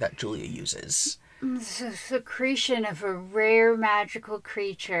powder that Julia uses. It's a secretion of a rare magical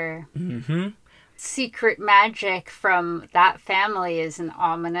creature. Mm-hmm. Secret magic from that family isn't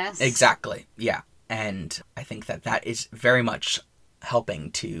ominous. Exactly, yeah. And I think that is very much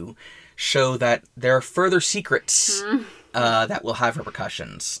helping to show that there are further secrets that will have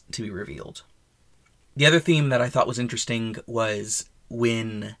repercussions to be revealed. The other theme that I thought was interesting was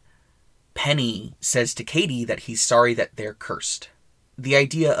when Penny says to Katie that he's sorry that they're cursed. The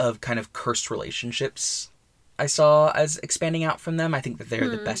idea of kind of cursed relationships I saw as expanding out from them. I think that they're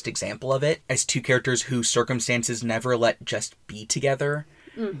the best example of it. As two characters whose circumstances never let just be together.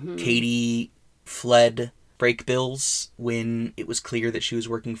 Mm-hmm. Katie fled Breakbills when it was clear that she was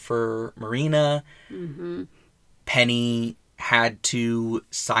working for Marina. Mm-hmm. Penny had to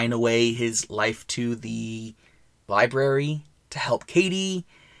sign away his life to the library to help Katie.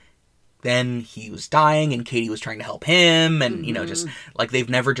 Then he was dying and Katie was trying to help him. And, just like they've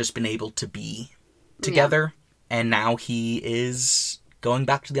never just been able to be together. Yeah. And now he is going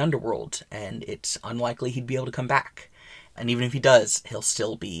back to the underworld and it's unlikely he'd be able to come back. And even if he does, he'll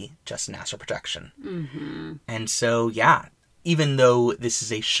still be just an astral projection. Mm-hmm. And so, yeah, even though this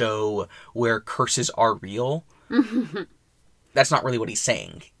is a show where curses are real, that's not really what he's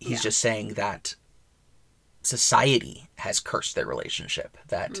saying. He's just saying that society has cursed their relationship.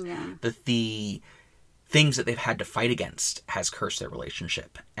 That the things that they've had to fight against has cursed their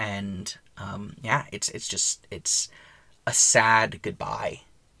relationship. And, it's a sad goodbye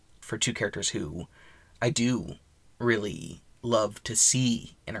for two characters who I do really love to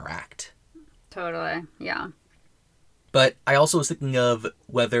see interact. Totally, yeah. But I also was thinking of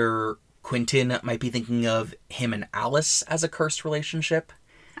whether Quentin might be thinking of him and Alice as a cursed relationship.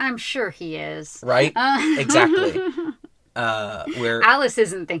 I'm sure he is. Right? Exactly. Where Alice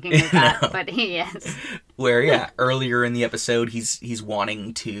isn't thinking of that, but he is. Where, earlier in the episode, he's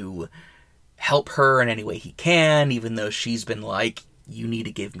wanting to help her in any way he can, even though she's been like, you need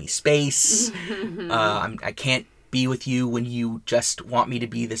to give me space. I can't be with you when you just want me to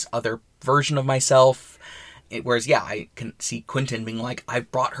be this other version of myself. Whereas, I can see Quentin being like,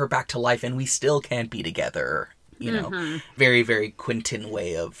 I've brought her back to life and we still can't be together. Very, very Quentin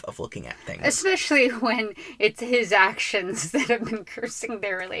way of looking at things. Especially when it's his actions that have been cursing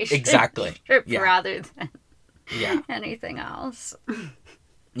their relationship. Exactly. Rather than anything else.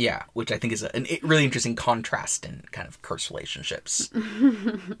 Yeah, which I think is a really interesting contrast in kind of cursed relationships.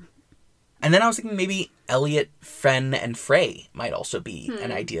 And then I was thinking maybe Elliot, Fen, and Frey might also be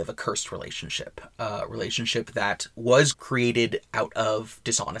an idea of a cursed relationship. A relationship that was created out of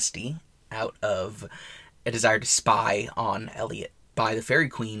dishonesty, out of a desire to spy on Elliot by the Fairy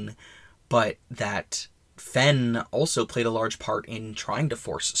Queen, but that Fen also played a large part in trying to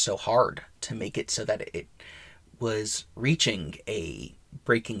force so hard to make it so that it was reaching a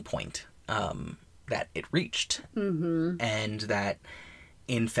breaking point that it reached. Mm-hmm. And that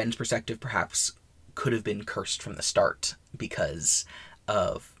in Fen's perspective, perhaps could have been cursed from the start because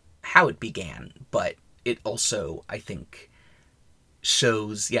of how it began. But it also, I think,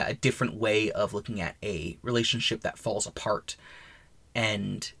 shows, a different way of looking at a relationship that falls apart.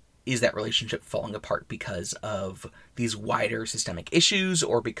 And is that relationship falling apart because of these wider systemic issues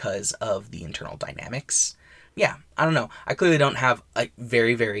or because of the internal dynamics? Yeah, I don't know. I clearly don't have a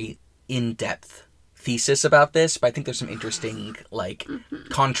very, very in-depth thesis about this, but I think there's some interesting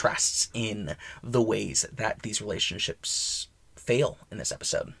contrasts in the ways that these relationships fail in this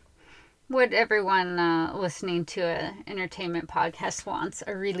episode. What everyone listening to an entertainment podcast wants,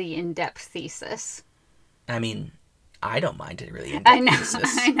 a really in-depth thesis. I mean, I don't mind a really in-depth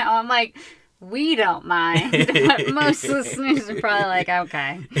thesis. I know. I'm like, we don't mind. But most listeners are probably like,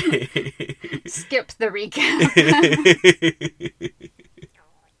 okay. Skip the recap.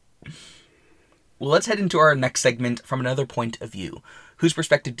 Well, let's head into our next segment from another point of view. Whose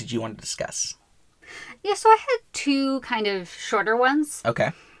perspective did you want to discuss? Yeah, so I had two kind of shorter ones.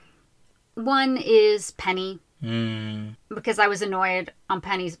 Okay. One is Penny. Because I was annoyed on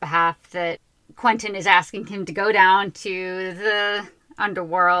Penny's behalf that Quentin is asking him to go down to the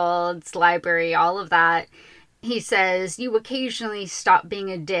underworld's library, all of that. He says, you occasionally stop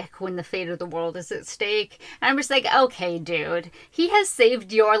being a dick when the fate of the world is at stake. And I'm just like, okay, dude. He has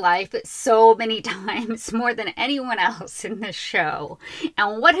saved your life so many times, more than anyone else in this show.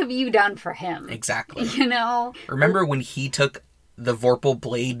 And what have you done for him? Exactly. You know? Remember when he took the Vorpal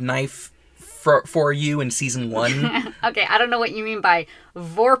blade knife for you in season 1? Okay, I don't know what you mean by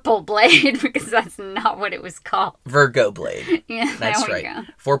Vorpal blade, because that's not what it was called. Virgo blade. Yeah, that's right. Go.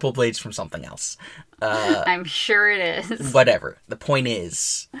 Vorpal blade's from something else. I'm sure it is. Whatever. The point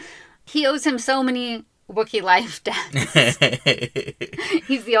is, he owes him so many Wookiee life deaths.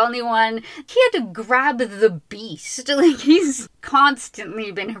 He's the only one. He had to grab the beast. Like, he's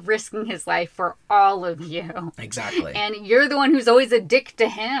constantly been risking his life for all of you. Exactly. And you're the one who's always a dick to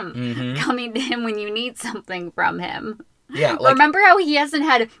him, coming to him when you need something from him. Yeah. Like, remember how he hasn't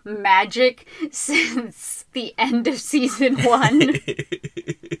had magic since the end of season 1?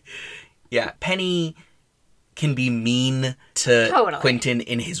 Yeah, Penny can be mean to Quentin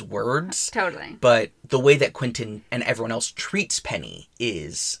in his words. Totally. But the way that Quentin and everyone else treats Penny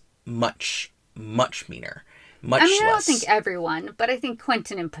is much, much meaner. Much less. I don't think everyone, but I think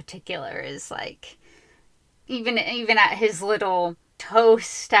Quentin in particular is like, even at his little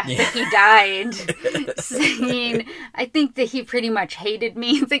toast after he died, saying, I think that he pretty much hated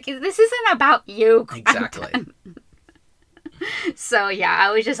me. It's like, this isn't about you, Quentin. Exactly. So yeah,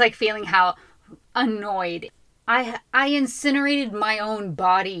 I was just like feeling how annoyed. I incinerated my own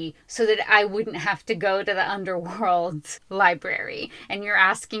body so that I wouldn't have to go to the underworld library. And you're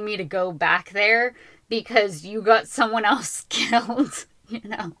asking me to go back there because you got someone else killed, you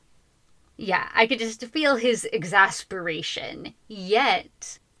know? Yeah, I could just feel his exasperation.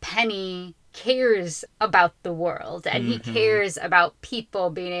 Yet, Penny cares about the world, and he cares about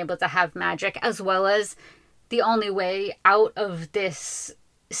people being able to have magic, as well as the only way out of this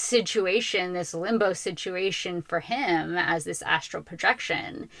situation, this limbo situation for him as this astral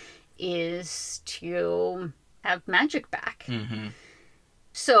projection, is to have magic back.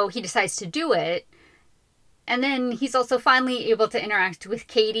 So he decides to do it. And then he's also finally able to interact with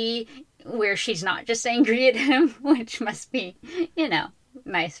Katie, where she's not just angry at him, which must be, you know,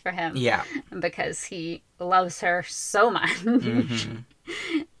 nice for him. Yeah. Because he loves her so much.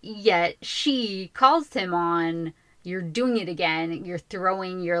 Yet she calls him on, you're doing it again. You're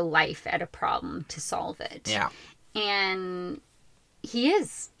throwing your life at a problem to solve it. Yeah. And he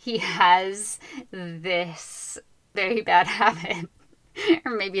is. He has this very bad habit.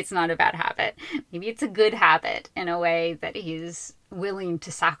 Or maybe it's not a bad habit. Maybe it's a good habit in a way that he's willing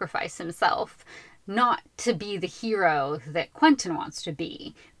to sacrifice himself. Not to be the hero that Quentin wants to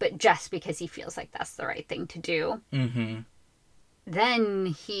be, but just because he feels like that's the right thing to do. Then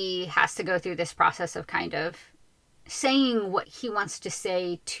he has to go through this process of kind of saying what he wants to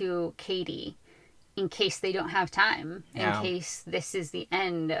say to Katie in case they don't have time, in case this is the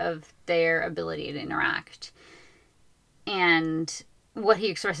end of their ability to interact. And what he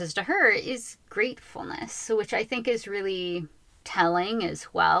expresses to her is gratefulness, which I think is really telling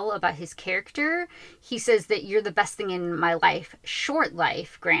as well about his character. He says that you're the best thing in my life, short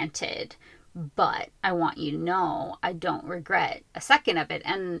life, granted, but I want you to know I don't regret a second of it.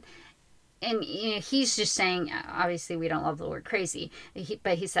 And you know, he's just saying, obviously we don't love the word crazy,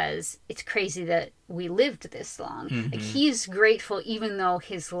 but he says it's crazy that we lived this long. Like, he's grateful even though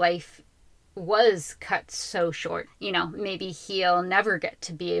his life was cut so short. You know, maybe he'll never get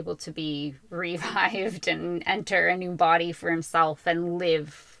to be able to be revived and enter a new body for himself and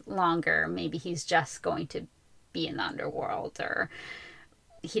live longer. Maybe he's just going to be in the underworld, or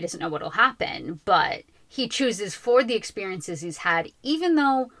he doesn't know what'll happen, but he chooses for the experiences he's had, even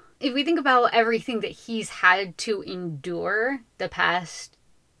though if we think about everything that he's had to endure the past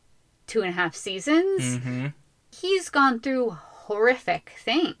 2.5 seasons, he's gone through horrific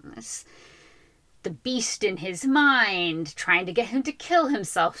things. The beast in his mind, trying to get him to kill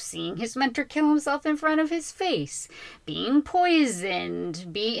himself, seeing his mentor kill himself in front of his face, being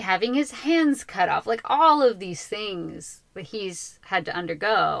poisoned, having his hands cut off, like all of these things that he's had to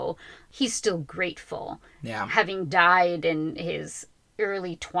undergo. He's still grateful, having died in his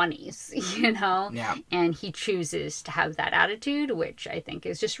early 20s, you know? Yeah. And he chooses to have that attitude, which I think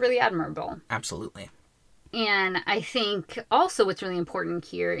is just really admirable. Absolutely. And I think also what's really important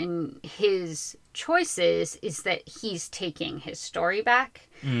here in his choices is that he's taking his story back.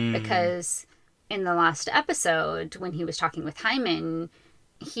 Because in the last episode, when he was talking with Hyman,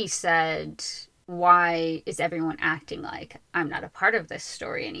 he said, Why is everyone acting like I'm not a part of this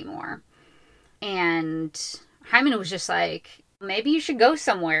story anymore? And Hyman was just like, maybe you should go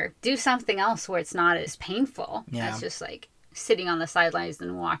somewhere, do something else where it's not as painful as just like sitting on the sidelines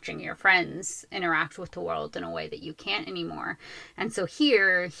and watching your friends interact with the world in a way that you can't anymore. And so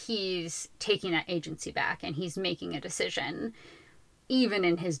here he's taking that agency back and he's making a decision, even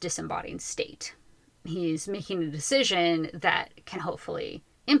in his disembodied state. He's making a decision that can hopefully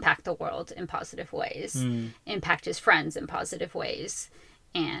impact the world in positive ways, impact his friends in positive ways,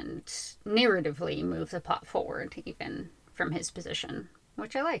 and narratively move the plot forward, even from his position,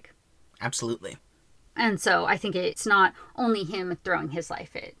 which I like. Absolutely. And so I think it's not only him throwing his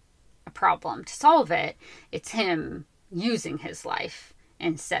life at a problem to solve it, it's him using his life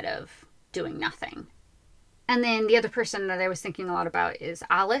instead of doing nothing. And then the other person that I was thinking a lot about is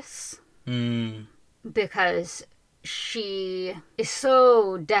Alice. Because she is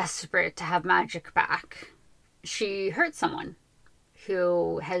so desperate to have magic back. She hurt someone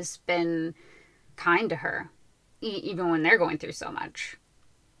who has been kind to her, even when they're going through so much.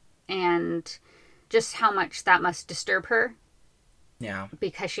 And just how much that must disturb her. Yeah.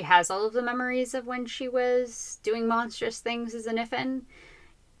 Because she has all of the memories of when she was doing monstrous things as a Niffin.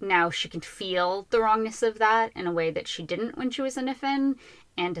 Now she can feel the wrongness of that in a way that she didn't when she was a Niffin,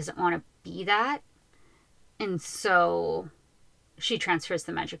 and doesn't want to be that. And so she transfers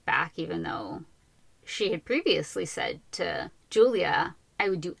the magic back, even though she had previously said to Julia, I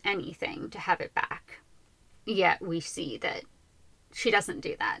would do anything to have it back. Yet we see that she doesn't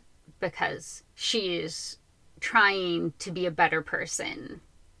do that because she is trying to be a better person,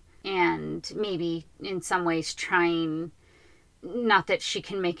 and maybe in some ways trying, not that she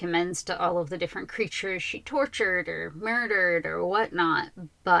can make amends to all of the different creatures she tortured or murdered or whatnot,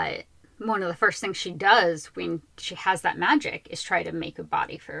 but one of the first things she does when she has that magic is try to make a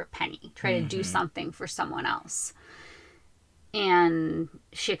body for a penny, try to do something for someone else. And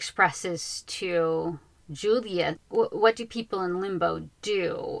she expresses to Julia, what do people in limbo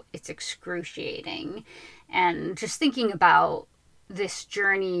do? It's excruciating. And just thinking about this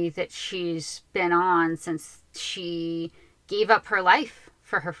journey that she's been on since she gave up her life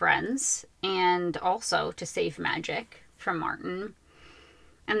for her friends and also to save magic from Martin,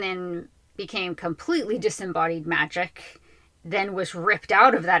 and then became completely disembodied magic, then was ripped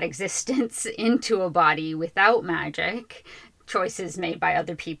out of that existence into a body without magic, choices made by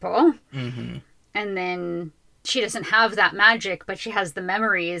other people. And then she doesn't have that magic, but she has the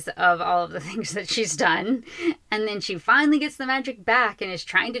memories of all of the things that she's done. And then she finally gets the magic back and is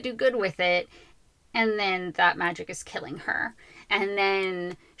trying to do good with it. And then that magic is killing her. And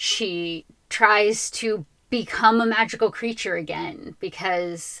then she tries to become a magical creature again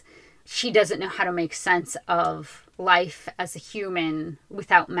because she doesn't know how to make sense of life as a human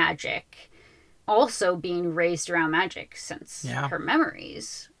without magic. Also being raised around magic since her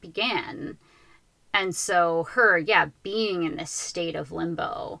memories began. And so her, being in this state of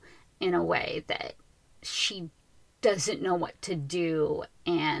limbo in a way that she doesn't know what to do,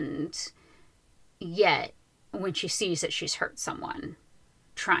 and yet when she sees that she's hurt someone,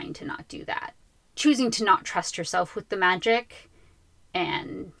 trying to not do that. Choosing to not trust herself with the magic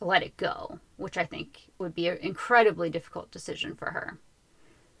and let it go, which I think would be an incredibly difficult decision for her.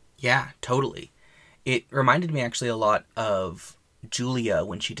 Yeah, totally. It reminded me actually a lot of Julia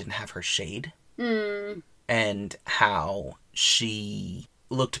when she didn't have her shade. And how she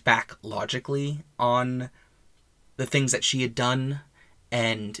looked back logically on the things that she had done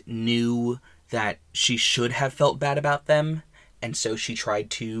and knew that she should have felt bad about them. And so she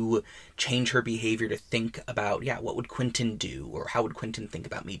tried to change her behavior to think about, what would Quentin do? Or how would Quentin think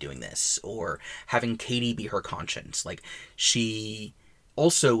about me doing this? Or having Katie be her conscience. Like, she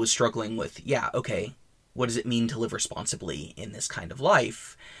also was struggling with, what does it mean to live responsibly in this kind of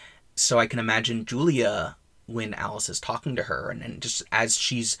life? So I can imagine Julia, when Alice is talking to her, and just as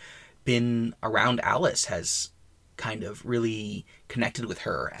she's been around Alice, has kind of really connected with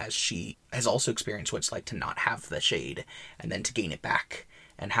her as she has also experienced what it's like to not have the shade and then to gain it back,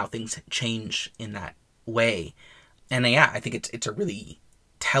 and how things change in that way. And I think it's a really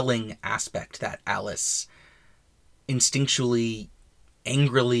telling aspect that Alice instinctually,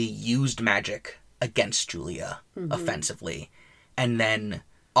 angrily used magic against Julia offensively, and then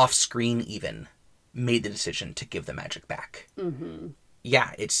off-screen even made the decision to give the magic back.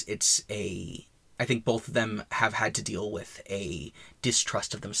 I think both of them have had to deal with a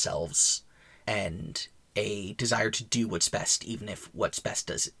distrust of themselves and a desire to do what's best, even if what's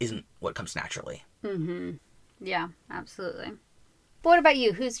best isn't what comes naturally. Yeah, absolutely. But what about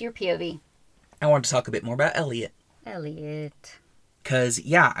you? Who's your POV? I want to talk a bit more about Elliot. Elliot. Because,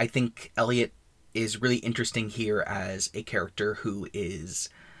 I think Elliot is really interesting here as a character who is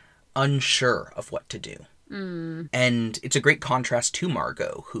unsure of what to do. And it's a great contrast to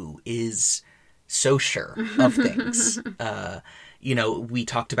Margot, who is so sure of things. We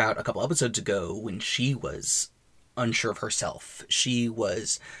talked about a couple episodes ago when she was unsure of herself. She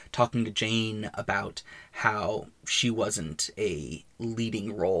was talking to Jane about how she wasn't a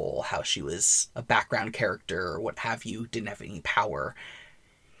leading role, how she was a background character or what have you, didn't have any power.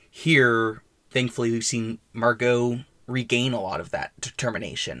 Here, thankfully, we've seen Margot regain a lot of that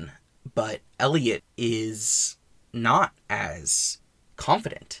determination, but Elliot is not as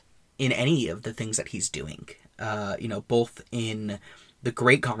confident in any of the things that he's doing. Both in the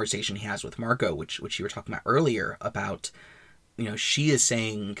great conversation he has with Margot, which you were talking about earlier, about, she is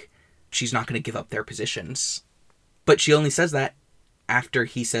saying she's not going to give up their positions. But she only says that after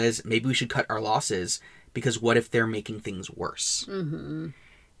he says, maybe we should cut our losses, because what if they're making things worse? Mm-hmm.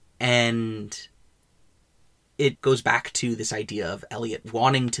 And it goes back to this idea of Elliot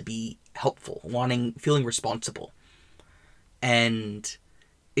wanting to be helpful, feeling responsible. And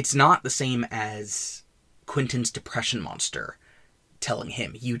it's not the same as Quentin's depression monster telling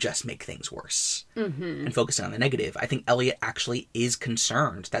him, you just make things worse, and focusing on the negative. I think Elliot actually is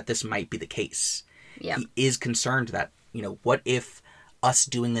concerned that this might be the case. Yep. He is concerned that, what if us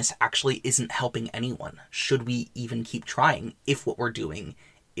doing this actually isn't helping anyone? Should we even keep trying if what we're doing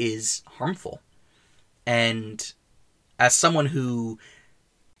is harmful? And as someone who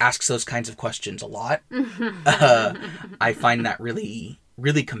asks those kinds of questions a lot, I find that really,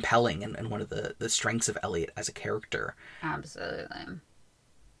 really compelling and one of the strengths of Elliot as a character. Absolutely.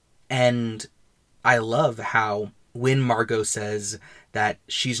 And I love how when Margot says that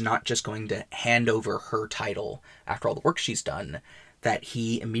she's not just going to hand over her title after all the work she's done, that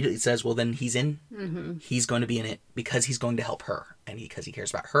he immediately says, well, then he's in. Mm-hmm. He's going to be in it because he's going to help her and because he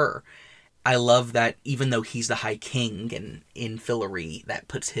cares about her. I love that even though he's the High King and in Fillory, that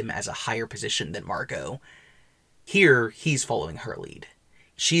puts him as a higher position than Margot, here he's following her lead.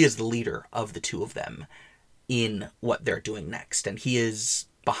 She is the leader of the two of them in what they're doing next. And he is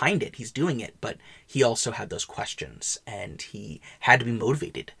behind it. He's doing it, but he also had those questions and he had to be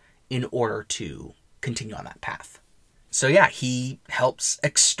motivated in order to continue on that path. So yeah, he helps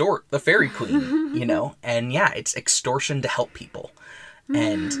extort the Fairy Queen, and yeah, it's extortion to help people.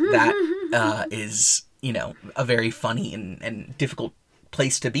 And that is, a very funny and difficult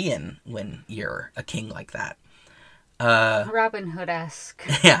place to be in when you're a king like that. Robin Hood-esque.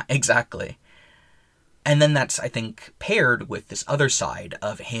 Yeah, exactly. And then that's, I think, paired with this other side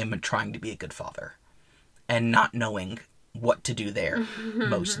of him trying to be a good father and not knowing what to do there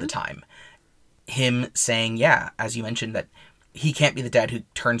most of the time. Him saying, yeah, as you mentioned, that he can't be the dad who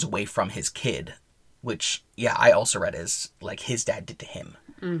turns away from his kid, which, yeah, I also read as, like, his dad did to him.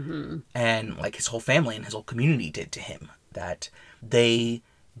 Mm-hmm. And, like, his whole family and his whole community did to him. That they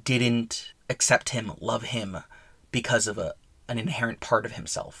didn't accept him, love him, because of an inherent part of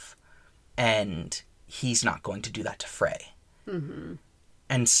himself. And he's not going to do that to Frey. Mm-hmm.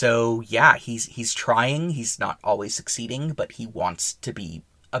 And so, yeah, he's trying. He's not always succeeding, but he wants to be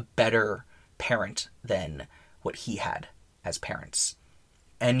a better parent than what he had as parents.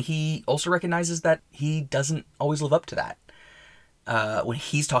 And he also recognizes that he doesn't always live up to that. When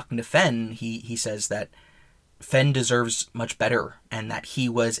he's talking to Fen, he says that Fen deserves much better and that he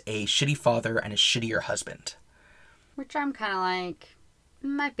was a shitty father and a shittier husband. Which I'm kind of like,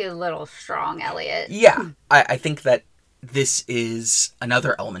 might be a little strong, Elliot. Yeah, I think that this is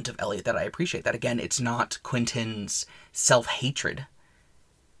another element of Elliot that I appreciate. That, again, it's not Quentin's self-hatred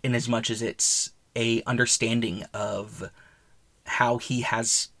in as much as it's a understanding of how he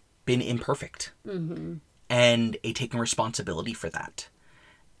has been imperfect. Mm-hmm. And a taking responsibility for that.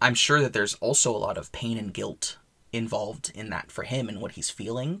 I'm sure that there's also a lot of pain and guilt involved in that for him and what he's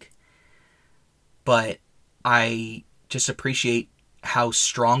feeling. But I just appreciate how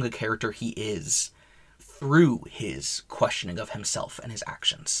strong a character he is through his questioning of himself and his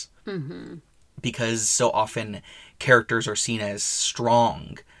actions. Mm-hmm. Because so often characters are seen as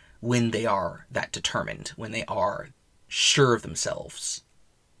strong when they are that determined, when they are sure of themselves.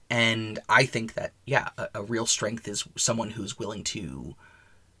 And I think that, yeah, a real strength is someone who's willing to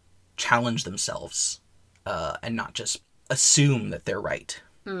challenge themselves and not just assume that they're right.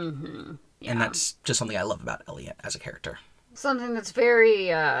 Mm-hmm. Yeah. And that's just something I love about Elliot as a character. Something that's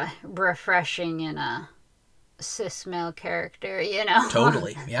very refreshing in a cis male character,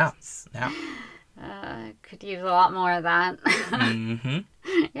 Totally, yeah. Could use a lot more of that. Mm-hmm.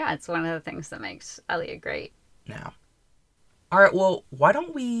 Yeah, it's one of the things that makes Elliot great. Yeah. All right, well, why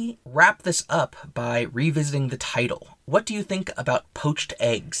don't we wrap this up by revisiting the title? What do you think about poached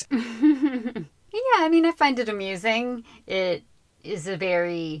eggs? Yeah, I mean, I find it amusing. It is a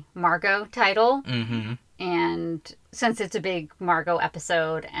very Margot title. Mm-hmm. And since it's a big Margot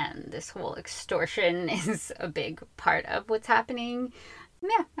episode and this whole extortion is a big part of what's happening,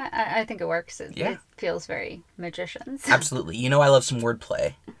 yeah, I think it works. It feels very Magicians. Absolutely. You know I love some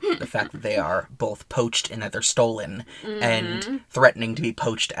wordplay. The fact that they are both poached and that they're stolen and threatening to be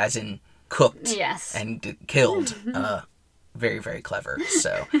poached as in cooked and killed. Very, very clever.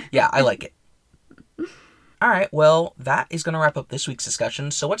 So, yeah, I like it. All right, well, that is going to wrap up this week's discussion.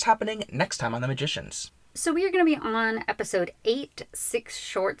 So what's happening next time on The Magicians? So we are going to be on episode 8, 6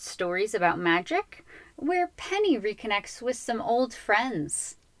 short stories about magic, where Penny reconnects with some old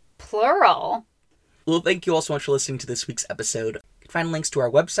friends. Plural. Well, thank you all so much for listening to this week's episode. You can find links to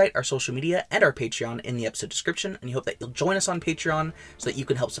our website, our social media, and our Patreon in the episode description, and we hope that you'll join us on Patreon so that you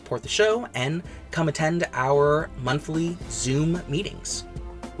can help support the show and come attend our monthly Zoom meetings.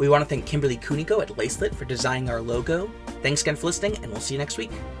 We want to thank Kimberly Kunigo at Lacelet for designing our logo. Thanks again for listening, and we'll see you next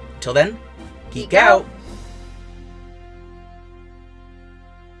week. Until then, geek out!